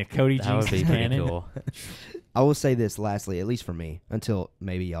 and if Cody That Jinx would be is pretty canon, cool. I will say this lastly, at least for me, until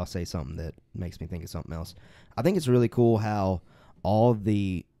maybe y'all say something that makes me think of something else. I think it's really cool how all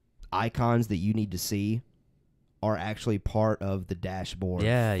the icons that you need to see are actually part of the dashboard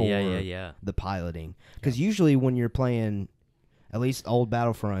Yeah, for yeah. the piloting. Because usually when you're playing, at least old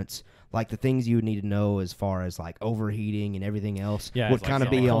Battlefronts, like the things you would need to know as far as like overheating and everything else yeah, would it's like kind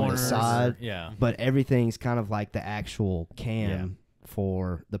of in be on the corners, side, Yeah, but everything's kind of like the actual cam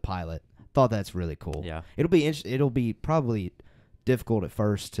for the pilot. Thought that's really cool. Yeah. It'll be probably difficult at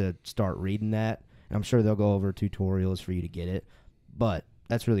first to start reading that. And I'm sure they'll go over tutorials for you to get it, but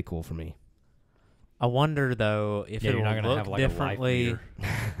that's really cool for me. I wonder, though, if yeah, it you're not will gonna look have like a life differently. meter.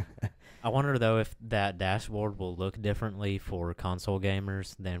 I wonder, though, if that dashboard will look differently for console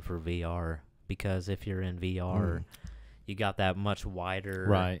gamers than for VR. Because if you're in VR, you got that much wider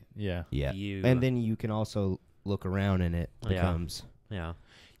Right? Yeah. Yeah. view. And then you can also look around and it Yeah. becomes yeah.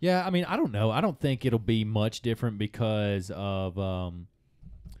 Yeah, I mean, I don't know. I don't think it'll be much different because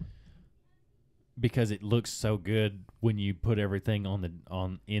it looks so good when you put everything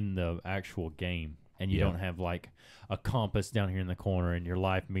in the actual game, and you Yeah. don't have like a compass down here in the corner and your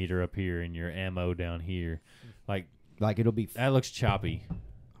life meter up here and your ammo down here. Like it'll be that looks choppy.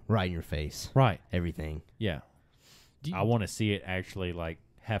 right in your face. Right. Everything. Yeah. Do you- I want to see it actually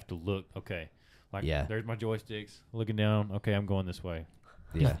have to look okay. Like Yeah. there's my joysticks looking down. Okay, I'm going this way.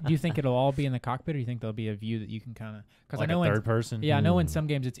 Yeah. Do you think it'll all be in the cockpit, or do you think there'll be a view that you can kind of? Because Like I know a third person. I know in some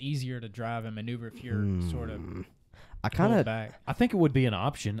games it's easier to drive and maneuver if you're sort of I kind pulled of back. I think it would be an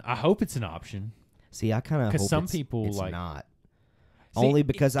option. I hope it's an option. see. I kind of 'Cause hope some it's, people, it's like- not. See, Only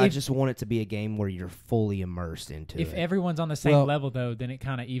because I if- just want it to be a game where you're fully immersed into If it. everyone's on the same Well- level, though, then it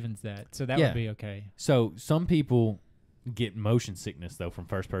kind of evens that. So that Yeah. would be okay. So some people get motion sickness though from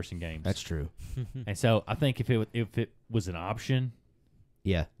first person games. That's true. And so I think if it was an option,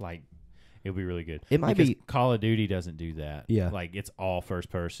 Yeah. like it would be really good. It might Because be- Call of Duty doesn't do that. Yeah. Like it's all first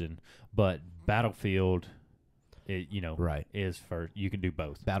person, but Battlefield, Right. is first. You can do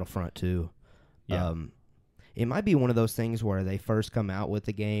both. Battlefront 2. Yeah. It might be one of those things where they first come out with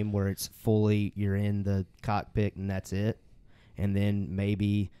the game where it's fully you're in the cockpit and that's it. And then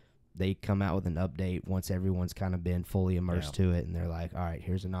maybe they come out with an update once everyone's kind of been fully immersed to it and they're like, all right,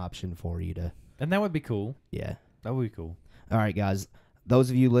 here's an option for you to. And that would be cool. Yeah. That would be cool. All right, guys. Those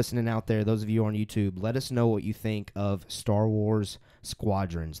of you listening out there, those of you on YouTube, let us know what you think of Star Wars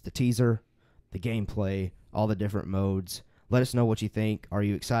Squadrons, the teaser, the gameplay, all the different modes. Let us know what you think. Are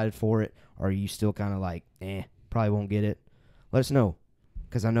you excited for it? Or are you still kind of like, probably won't get it? Let us know.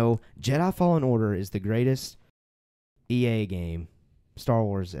 Because I know Jedi Fallen Order is the greatest EA game, Star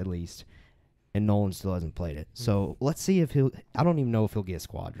Wars at least, and Nolan still hasn't played it. So let's see if he'll... I don't even know if he'll get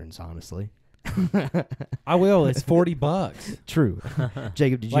Squadrons, honestly. I will. It's $40. True.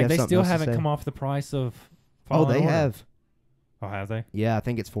 Jacob, did you Like have they something still else to haven't say? come off the price of. Oh, Fallen they Order. have. Oh, have they? Yeah, I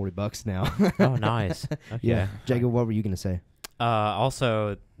think it's $40 now. Oh, nice. Okay. Yeah. Jacob, what were you going to say?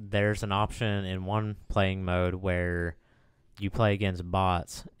 Also, there's an option in one playing mode where you play against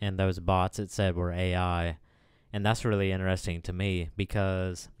bots, and those bots, it said, were AI. And that's really interesting to me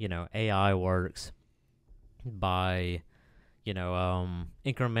because, AI works by,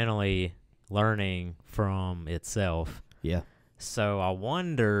 incrementally learning from itself. Yeah. So I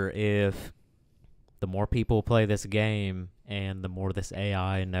wonder if the more people play this game and the more this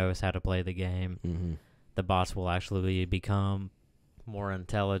AI knows how to play the game, Mm-hmm. the bots will actually become more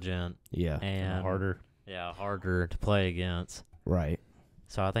intelligent Yeah. and Harder. harder to play against. Right.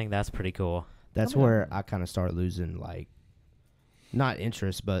 So I think that's pretty cool. That's where I kind of start losing, like, not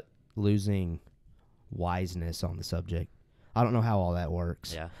interest, but losing wiseness on the subject. I don't know how all that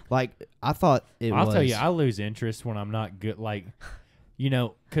works. Yeah. Like, I thought it was... I'll tell you, I lose interest when I'm not good. Like,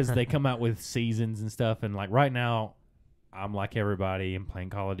 because they come out with seasons and stuff, and like right now, I'm like everybody and playing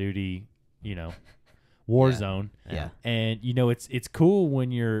Call of Duty, Warzone. Yeah. And it's cool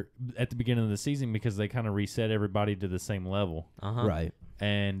when you're at the beginning of the season because they kind of reset everybody to the same level. Uh-huh. Right.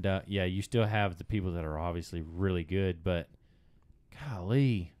 And you still have the people that are obviously really good, but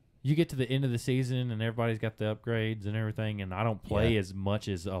golly, you get to the end of the season and everybody's got the upgrades and everything, and I don't play as much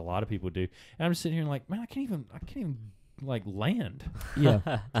as a lot of people do. And I'm just sitting here like, man, I can't even like land.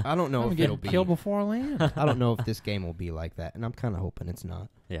 Yeah. I don't know I'm if getting it'll be... killed before I land. I don't know if this game will be like that, and I'm kind of hoping it's not.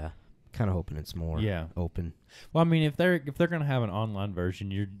 Yeah. Kind of hoping it's more open. Well, I mean, if they're gonna have an online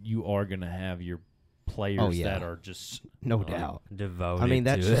version, you are gonna have your players that are just No doubt. Devoted I mean,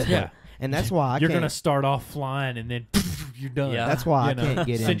 that's to just... it. And that's why you're I gonna can't... start off flying and then you're done. Yeah. That's why I can't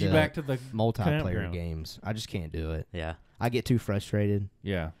get send into you back to the multiplayer campground. games. I just can't do it. Yeah. I get too frustrated,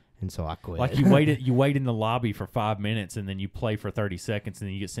 Yeah. and so I quit. Like you wait in the lobby for 5 minutes and then you play for 30 seconds and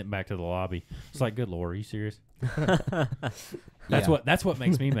then you get sent back to the lobby. It's like, good Lord, are you serious? That's what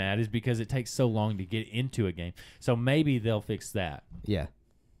makes me mad is because it takes so long to get into a game. So maybe they'll fix that. Yeah.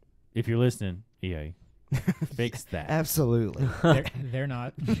 If you're listening, EA, fix that. Absolutely. They're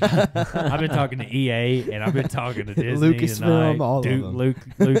not. I've been talking to EA and I've been talking to Disney Lucasfilm, tonight. all of them.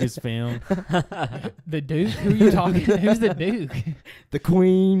 Lucasfilm. The Duke? Who are you talking to? Who's the Duke? The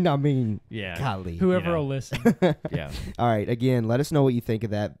Queen, I mean, Yeah. golly. Whoever will listen. Yeah. All right, again, let us know what you think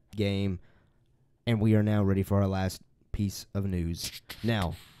of that game. And we are now ready for our last piece of news.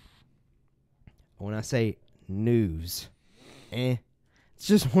 Now, when I say news, it's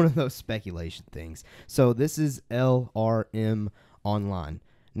just one of those speculation things. So this is LRM Online.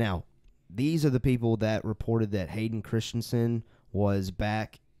 Now, these are the people that reported that Hayden Christensen was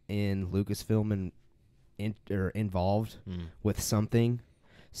back in Lucasfilm and involved with something.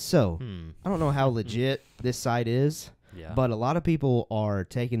 So, I don't know how legit this site is. Yeah. But a lot of people are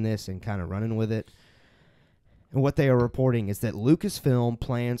taking this and kind of running with it. And what they are reporting is that Lucasfilm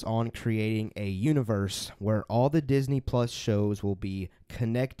plans on creating a universe where all the Disney Plus shows will be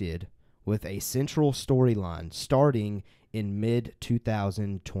connected with a central storyline starting in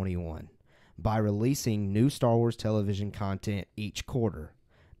mid-2021 by releasing new Star Wars television content each quarter.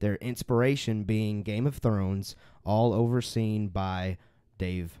 Their inspiration being Game of Thrones, all overseen by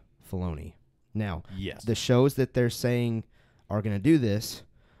Dave Filoni. Now, Yes. the shows that they're saying are going to do this.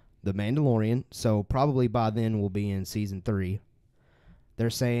 The Mandalorian, so probably by then we'll be in season 3. They're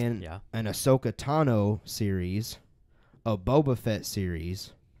saying an Ahsoka Tano series, a Boba Fett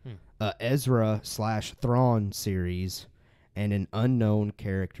series, a Ezra/Thrawn series, and an unknown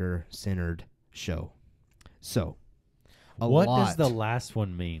character centered show. So, what does the last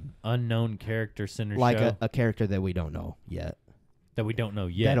one mean? Unknown character centered show? Like a character that we don't know yet. That we don't know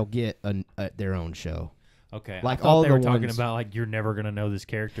yet. That'll get their own show. Okay. Like I thought all they the were talking ones, about like you're never gonna know this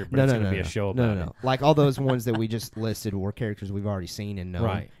character, but it's gonna be a show about it. Like all those ones that we just listed were characters we've already seen and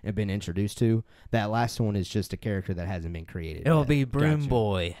known and been introduced to. That last one is just a character that hasn't been created. It'll yet. be Broom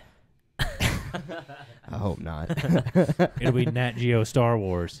Boy. I hope not. It'll be Nat Geo Star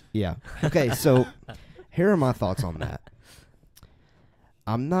Wars. Yeah. Okay, so here are my thoughts on that.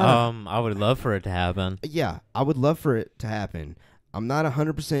 I'm not. I would love for it to happen. Yeah, I would love for it to happen. I'm not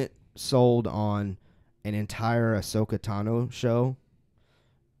 100% sold on an entire Ahsoka Tano show.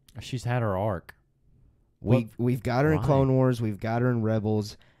 She's had her arc. We've got her in Clone Wars. We've got her in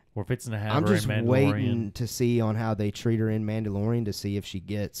Rebels. We're fixing to have I'm her just in Mandalorian. waiting to see on how they treat her in Mandalorian to see if she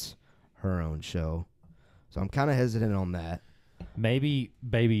gets her own show. So I'm kind of hesitant on that. Maybe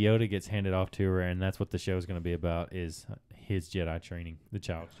Baby Yoda gets handed off to her, and that's what the show is going to be about, is his Jedi training, the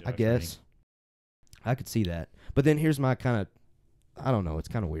child's Jedi I guess. I could see that. But then here's my kind of, I don't know, it's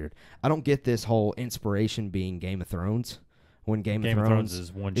kind of weird. I don't get this whole inspiration being Game of Thrones. When Game of Thrones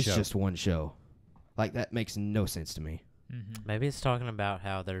is one it's show. just one show. Like, that makes no sense to me. Mm-hmm. Maybe it's talking about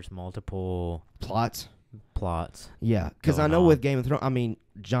how there's multiple Plots? Yeah, because I know going on. with Game of Thrones, I mean,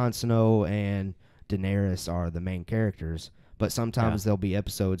 Jon Snow and Daenerys are the main characters, but sometimes there'll be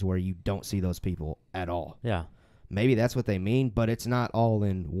episodes where you don't see those people at all. Yeah. Maybe that's what they mean, but it's not all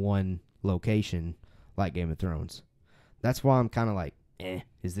in one location like Game of Thrones. That's why I'm kind of like,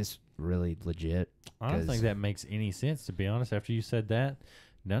 is this really legit? I don't think that makes any sense, to be honest. After you said that,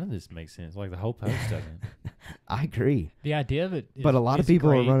 none of this makes sense. Like, the whole post doesn't. I agree. The idea of it is, But a lot of is people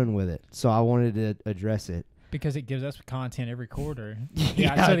great are running with it, so I wanted to address it. because it gives us content every quarter.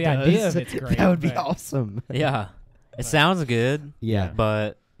 Yeah, so it the does. idea of it's great. That would be but awesome. Yeah. It sounds good, Yeah.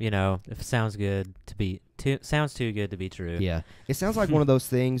 but, you know, if it sounds good to be sounds too good to be true. Yeah. It sounds like one of those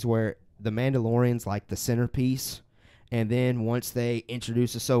things where the Mandalorian's like the centerpiece, and then once they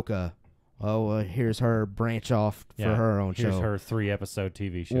introduce Ahsoka, here's her branch off for her own Here's show. her 3-episode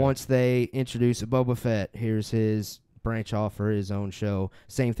TV show. Once they introduce Boba Fett, here's his branch off for his own show.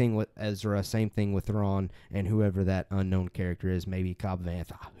 Same thing with Ezra, same thing with Thrawn, and whoever that unknown character is, maybe Cobb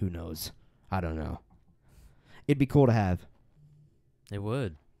Vanth. Who knows? I don't know. It'd be cool to have, It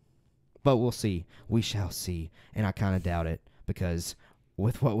would. but we'll see. We shall see, and I kind of doubt it, because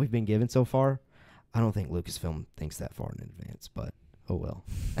with what we've been given so far, I don't think Lucasfilm thinks that far in advance, but oh well.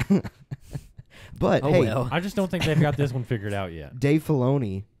 But hey, well. I just don't think they've got this one figured out yet. Dave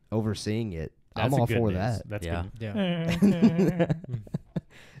Filoni overseeing it. That's I'm all good for news. that. That's Yeah. good. Yeah.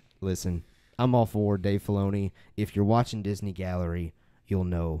 Listen, I'm all for Dave Filoni. If you're watching Disney Gallery, you'll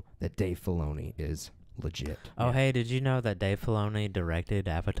know that Dave Filoni is legit. Oh, hey, did you know that Dave Filoni directed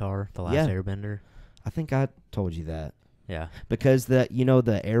Avatar: The Last Yeah. Airbender? I think I told you that. Yeah. Because the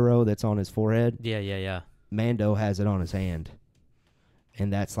arrow that's on his forehead, Yeah. Mando has it on his hand.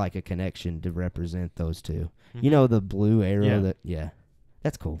 And that's like a connection to represent those two. Mhm. You know the blue arrow Yeah.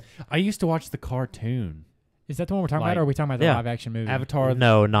 That's cool. I used to watch the cartoon. Is that the one we're talking Like- about, or are we talking about the Yeah. live action movie? Avatar.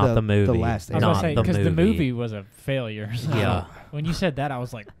 No, not the movie. The last I was Not going to say, the because the movie was a failure. So Yeah. when you said that, I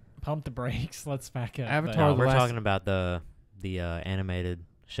was like, pump the brakes. Let's back up. Avatar No, the we're last- talking about the animated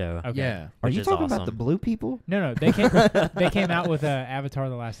show. Okay. Yeah. Are Which you is talking about the awesome. blue people? No, they came out with Avatar: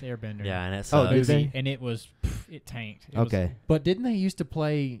 The Last Airbender. Yeah, and it Oh, sucks. did they? movie, and it was it tanked. It was- Okay. But didn't they used to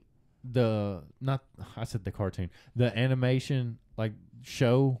play the cartoon, the animation like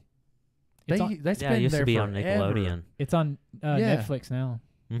show? It's They on, that's Yeah, been it used there to be on forever. Nickelodeon. it's on Yeah. Netflix now.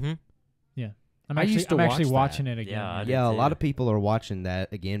 Mm-hmm. I used to I'm actually watch watching that. it again. Yeah, I Yeah, a did lot too. of people are watching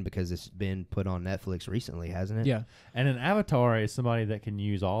that again because it's been put on Netflix recently, hasn't it? Yeah. And an avatar is somebody that can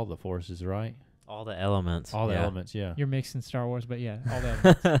use all the forces, right? All the elements. All the yeah. elements, yeah. You're mixing Star Wars, but yeah, all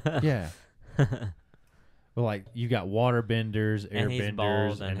that. Yeah. Well, like you got water benders, air And he's benders,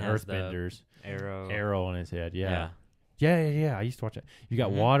 bald and and earth has the benders. Arrow. Arrow on his head, Yeah. yeah. I used to watch it. You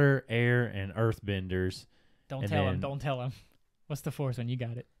got Mhm. water, air, and earth benders. Don't And tell him. then- Don't tell him. What's the fourth one? You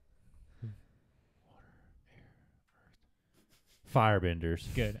got it.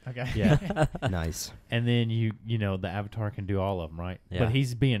 Firebenders. Good. Okay. Yeah. Nice. And then you know the avatar can do all of them, right? Yeah. But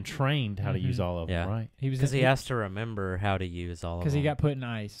he's being trained how to use Mhm. all of Yeah. them, right? He was Because he has to remember how to use all of them. because he got put in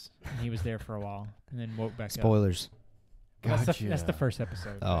ice. And he was there for a while and then woke back up. Spoilers. That's the first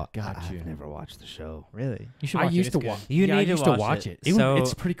episode. Oh, Got I've you. never watched the show. Really? You should I watch it. used It's to good. watch. You yeah, need I to used to watch watch it. it. So-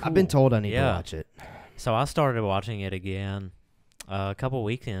 It's pretty cool. I've been told I need to Yeah. watch it. So I started watching it again a couple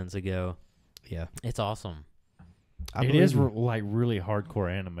weekends ago. Yeah. It's awesome. I It is believe- like really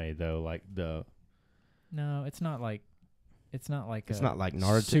hardcore anime though. Like the No, it's not like. It's not like. It's not like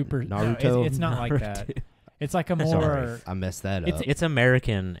Naruto. Super. No, Naruto. it's not like that. It's like a Sorry, more. I messed that It's up. it's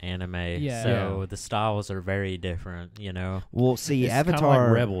American anime, Yeah. so Yeah. the styles are very different. You know, Well, see, it's kinda Avatar.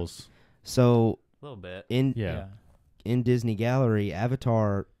 like Rebels. So a little bit. in Yeah. in Disney Gallery,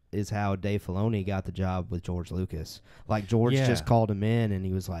 Avatar is how Dave Filoni got the job with George Lucas. Like George Yeah. just called him in, and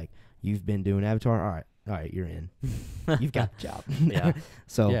he was like, "You've been doing Avatar, all right, you're in. You've got the job." Yeah.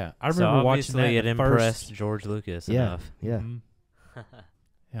 So Yeah, I So remember watching obviously that. it the impressed First, George Lucas yeah, enough. yeah. Mhm.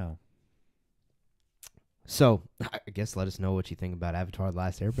 Yeah. So I guess let us know what you think about Avatar: The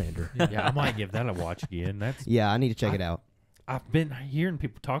Last Airbender. Yeah, I might give that a watch again. That's Yeah, I need to check it out. I've been hearing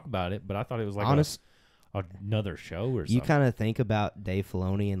people talk about it, but I thought it was like another show or something. You kind of think about Dave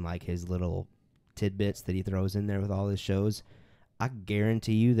Filoni and like his little tidbits that he throws in there with all his shows. I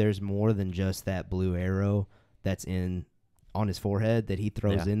guarantee you there's more than just that blue arrow that's on his forehead that he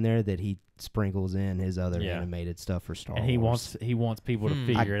throws in there, that he sprinkles in his other animated stuff for Star and Wars. he wants people to I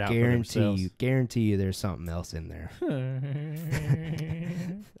figure it out for guarantee you there's something else in there.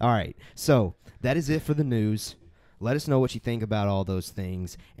 All right, so that is it for the news. Let us know what you think about all those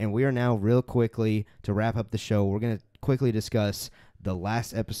things. And we are now real quickly, to wrap up the show, we're going to quickly discuss the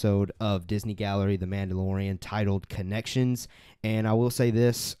last episode of Disney Gallery, The Mandalorian, titled Connections. And I will say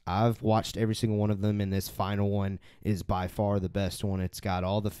this, I've watched every single one of them, and this final one is by far the best one. It's got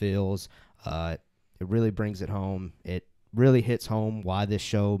all the feels. It really brings it home. It really hits home why this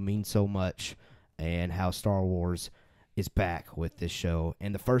show means so much and how Star Wars is back with this show.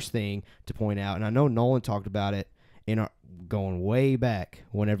 And the first thing to point out, and I know Nolan talked about it going way back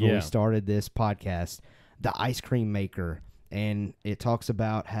whenever we started this podcast, the ice cream maker. And it talks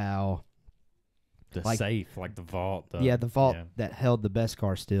about how the like, safe, like the vault. the vault that held the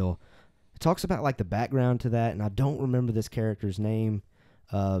Beskar still. It talks about like the background to that, and I don't remember this character's name.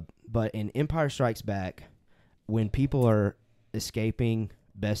 But in Empire Strikes Back, when people are escaping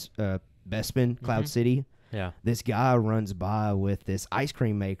Bespin, Cloud City, Yeah. this guy runs by with this ice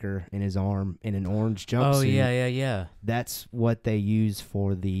cream maker in his arm in an orange jumpsuit. Oh yeah. That's what they use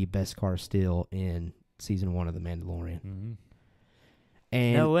for the Beskar still in season 1 of The Mandalorian. Mm-hmm.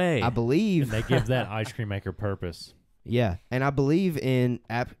 And No way. I believe And they give that ice cream maker purpose. yeah, and I believe in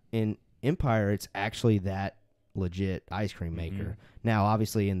Empire it's actually that legit ice cream maker. Now,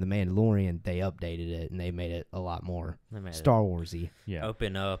 obviously in The Mandalorian they updated it and they made it a lot more They made it Star Warsy, Yeah.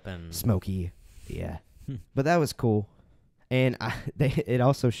 open up and smoky. Yeah. But that was cool. And it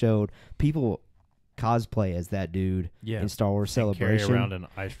also showed people cosplay as that dude Yeah. in Star Wars And carry Celebration. around an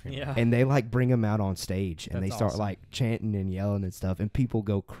ice cream. Yeah. And they like bring him out on stage and That's they start awesome. like chanting and yelling and stuff, and people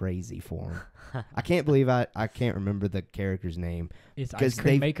go crazy for him. I can't believe I can't remember the character's name. It's 'Cause Ice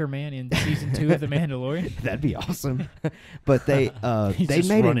Cream they- Maker Man in season 2 of The Mandalorian. That'd be awesome. But they He's they just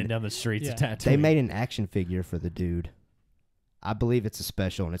made running an, down the streets of Yeah. Tatooine. they made an action figure for the dude. I believe it's a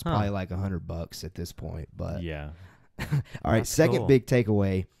special, and it's Huh. probably like $100 at this point. But Yeah. all right, That's second cool. big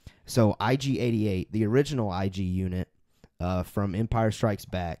takeaway. So IG-88, the original IG unit from Empire Strikes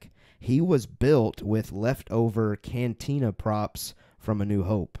Back, he was built with leftover cantina props from A New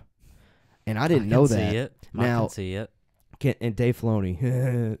Hope, and I didn't know See that. it. I Now- can see it. And Dave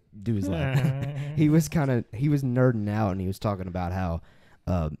Filoni, do his laugh. he was nerding out, and he was talking about how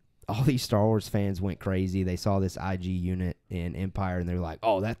all these Star Wars fans went crazy. They saw this IG unit in Empire, and they're like,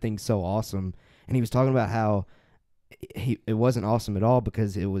 "Oh, that thing's so awesome!" And he was talking about how it wasn't awesome at all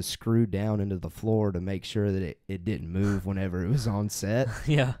because it was screwed down into the floor to make sure that it didn't move whenever it was on set.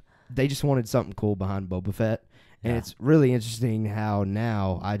 Yeah. They just wanted something cool behind Boba Fett. And Yeah. it's really interesting how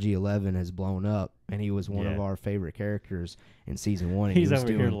now IG-11 has blown up, and he was one of Yeah. our favorite characters in season 1. And He's he was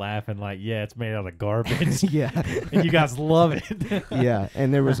over here laughing like, yeah, it's made out of garbage. yeah, And you guys love it. yeah.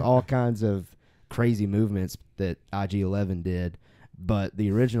 And there was all kinds of crazy movements that IG-11 did, but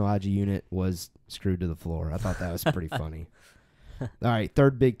the original IG unit was screwed to the floor. I thought that was pretty funny. All right,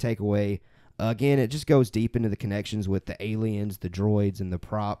 third big takeaway. Again, it just goes deep into the connections with the aliens, the droids, and the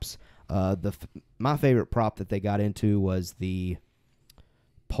props. My favorite prop that they got into was the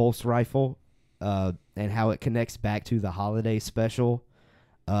pulse rifle and how it connects back to the holiday special.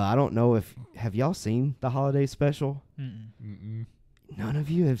 I don't know have y'all seen the holiday special? Mm-mm. None of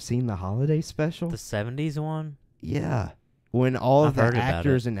you have seen the holiday special? The 70s one? Yeah. When all of I've the heard about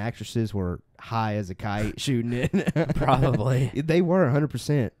actors and actresses were high as a kite shooting it. Probably. They were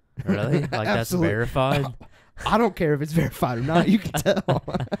 100%. Really? Like that's Absolute- verified? I don't care if it's verified or not. You can tell.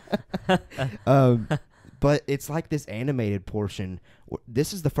 But it's like this animated portion.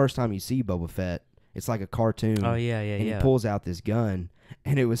 This is the first time you see Boba Fett. It's like a cartoon. Oh yeah, And he pulls out this gun,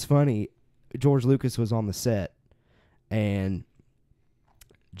 and it was funny. George Lucas was on the set, and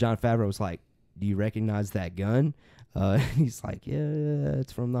Jon Favreau was like, "Do you recognize that gun?" He's like, "Yeah,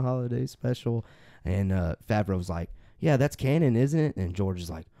 it's from the holiday special." And Favreau was like, "Yeah, that's canon, isn't it?" And George is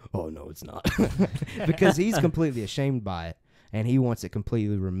like, "Oh no, it's not," because he's completely ashamed by it, and he wants it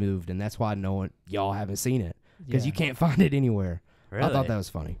completely removed, and that's why y'all haven't seen it, because you can't find it anywhere. Really? I thought that was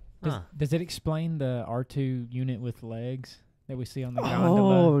funny. Does it explain the R2 unit with legs that we see on the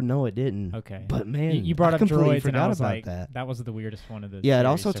gondola? Oh no, it didn't. Okay, But man, you brought I up completely droids, and I forgot was about like, that. was the weirdest one of the. Yeah, it series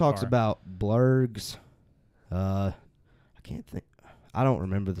also so talks far. about blurgs. I can't think. I don't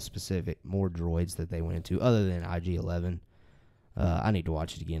remember the specific more droids that they went into other than IG-11. I need to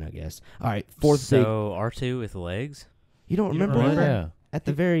watch it again, I guess. All right, So R2 with legs? You don't You don't remember remember? that? Yeah. At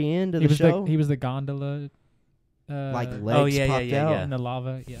the very end of He the was show? he was the gondola. Like legs Oh, yeah, popped yeah, out? yeah. in the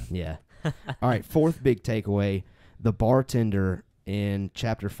lava. Yeah. Yeah. All right, fourth big takeaway. The bartender in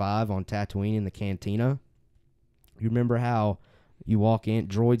Chapter 5 on Tatooine in the cantina. You remember how you walk in,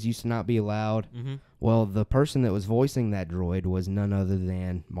 droids used to not be allowed? Mm-hmm. Well, the person that was voicing that droid was none other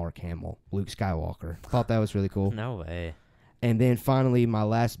than Mark Hamill, Luke Skywalker. Thought that was really cool. No way. And then finally, my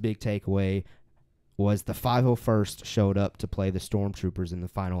last big takeaway was the 501st showed up to play the Stormtroopers in the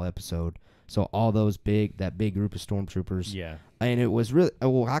final episode. So all that big group of Stormtroopers. Yeah. And it was really,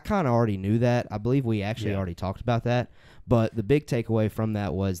 well, I kind of already knew that. I believe we actually already talked about that. But the big takeaway from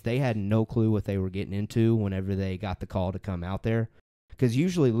that was they had no clue what they were getting into whenever they got the call to come out there. Because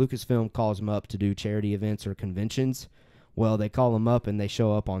usually Lucasfilm calls them up to do charity events or conventions. Well, they call them up and they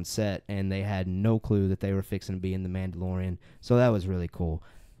show up on set, and they had no clue that they were fixing to be in The Mandalorian. So that was really cool.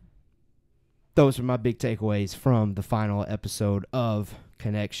 Those are my big takeaways from the final episode of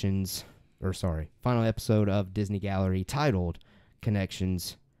final episode of Disney Gallery titled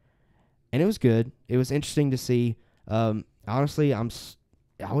Connections. And it was good. It was interesting to see. Honestly, I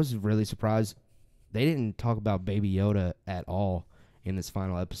was really surprised. They didn't talk about Baby Yoda at all in this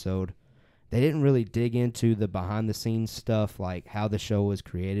final episode. They didn't really dig into the behind-the-scenes stuff, like how the show was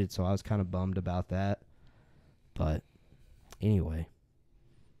created, so I was kind of bummed about that. But anyway.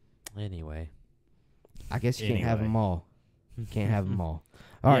 I guess you can't have them all. Can't have them all.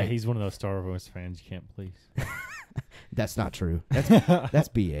 All right. He's one of those Star Wars fans you can't please. That's not true. That's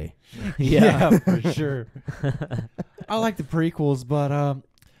BA. Yeah, for sure. I like the prequels, but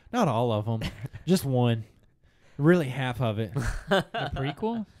not all of them. Just one. Really, half of it. The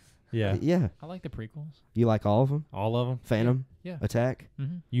prequel? Yeah. Yeah. I like the prequels. You like all of them? All of them? Phantom? Yeah. Attack?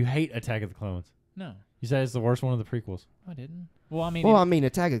 Mm-hmm. You hate Attack of the Clones. No, You said it's the worst one of the prequels. I didn't. Well, I mean, Well, I mean,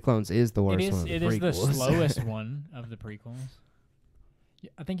 Attack of the Clones is the worst one of the it prequels. is the slowest one of the prequels. Yeah,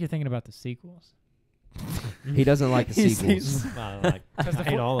 I think you're thinking about the sequels. He doesn't like the sequels. I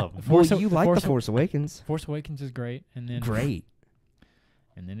hate all of them. Well, Force- you the like Force- The Force Awakens. Force Awakens is great, and then Great.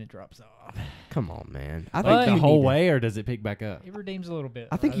 and then it drops off. Come on, man. I Well, think The you whole need to- way, or does it pick back up? It redeems a little bit.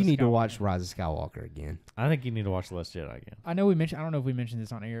 I think Rise you of need to Skywalker. watch Rise of Skywalker again. I think you need to watch The Last Jedi again. I know we mentioned. I don't know if we mentioned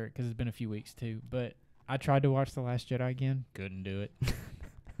this on air because it's been a few weeks too. But I tried to watch The Last Jedi again. Couldn't do it.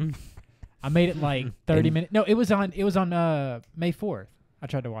 I made it like 30 And- minutes. No, it was on May 4th. I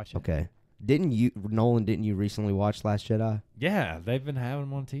tried to watch it. Okay. Didn't you recently watch Last Jedi? Yeah, they've been having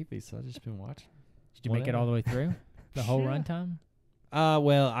them on TV, so I've just been watching. Did you make it all the way through? The whole runtime?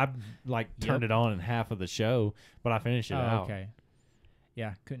 Well, I turned Yep. it on in half of the show, but I finished it out. Okay.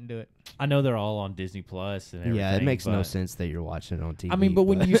 Yeah, couldn't do it. I know they're all on Disney Plus and everything. Yeah, it makes no but- sense that you're watching it on TV. I mean, but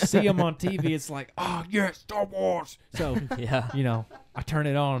when you see them on TV, it's like, oh yeah, Star Wars. So Yeah. I turn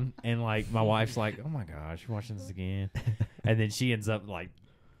it on and like my wife's like, oh my gosh, you're watching this again, and then she ends up like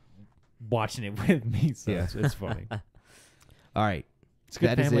watching it with me. So Yeah. it's funny. All right. It's good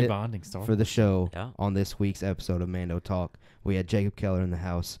That is family it bonding. Star For the show Yeah. on this week's episode of Mando Talk, we had Jacob Keller in the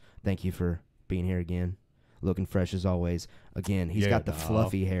house. Thank you for being here again. Looking fresh as always. Again, he's Yeah, got the dog.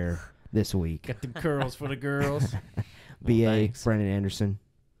 fluffy hair this week. Got them curls for the girls. BA, thanks. Brendan Anderson,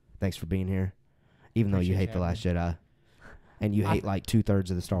 thanks for being here. Even though you Appreciate hate The having Last Jedi. And you hate like 2/3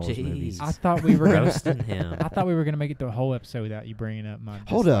 of the Star Wars Jeez. movies. I thought we were gonna. Roasting him. I thought we were gonna make it the whole episode without you bringing up my.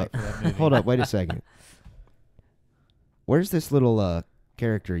 Hold dislike up. for that movie. Hold up, wait a second. Where's this little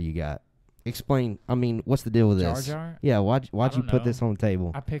character you got? Explain. I mean, what's the deal with Jar this? Jar? Yeah, why'd you don't put know. this on the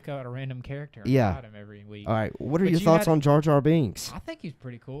table? I pick out a random character and Yeah. fight him every week. All right, what are But your you thoughts had- on Jar Jar Binks? I think he's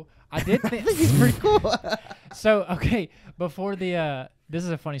pretty cool. I did think He's pretty cool. So, okay, before the this is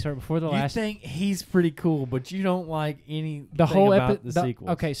a funny story. Before the You last think he's pretty cool, but you don't like any the whole about the sequels.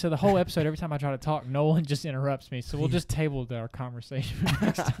 Okay, so the whole episode, every time I try to talk, Nolan just interrupts me. So we'll just table our conversation for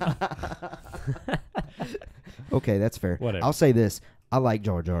next time. Okay, that's fair. Whatever. I'll say this: I like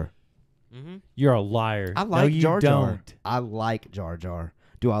Jar Jar. Mm-hmm. You're a liar. I no, like you Jar Jar. don't. I like Jar Jar.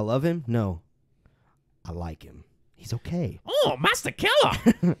 Do I love him? No. I like him. He's okay. Oh, Master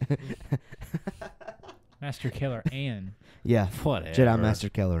Killer. Master Killer and Yeah. Whatever. Jedi Master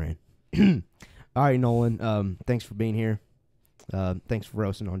Kelleran. All right, Nolan. Thanks for being here. Thanks for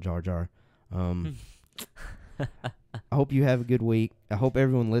roasting on Jar Jar. I hope you have a good week. I hope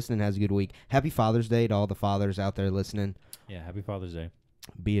everyone listening has a good week. Happy Father's Day to all the fathers out there listening. Yeah, happy Father's Day.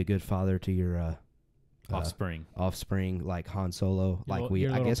 Be a good father to your Offspring. like Han Solo. Like your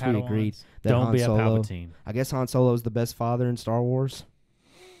I little guess we agreed Padawans. that Don't Han be a Solo. Palpatine. I guess Han Solo is the best father in Star Wars.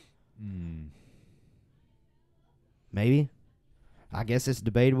 Maybe. I guess it's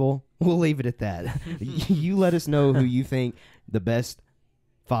debatable. We'll leave it at that. You let us know who you think the best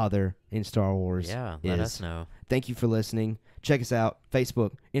father in Star Wars Yeah, is. let us know. Thank you for listening. Check us out.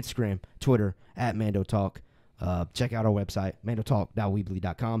 Facebook, Instagram, Twitter, at Mando Talk. Check out our website,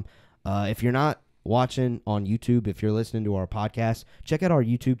 mandotalk.weebly.com. If you're not watching on YouTube, if you're listening to our podcast, check out our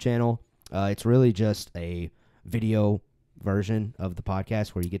YouTube channel. It's really just a video version of the podcast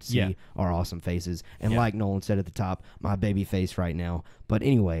where you get to see our awesome faces. And like Nolan said at the top, my baby face right now. But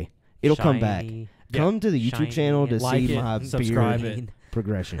anyway, it'll come back. Shiny. Come to the YouTube Shiny channel to and like see it, my subscribe beard it.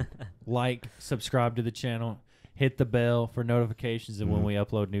 progression. Like, subscribe to the channel, hit the bell for notifications and when we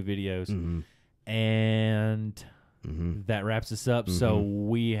upload new videos. And that wraps us up. So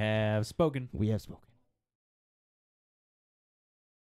we have spoken. We have spoken.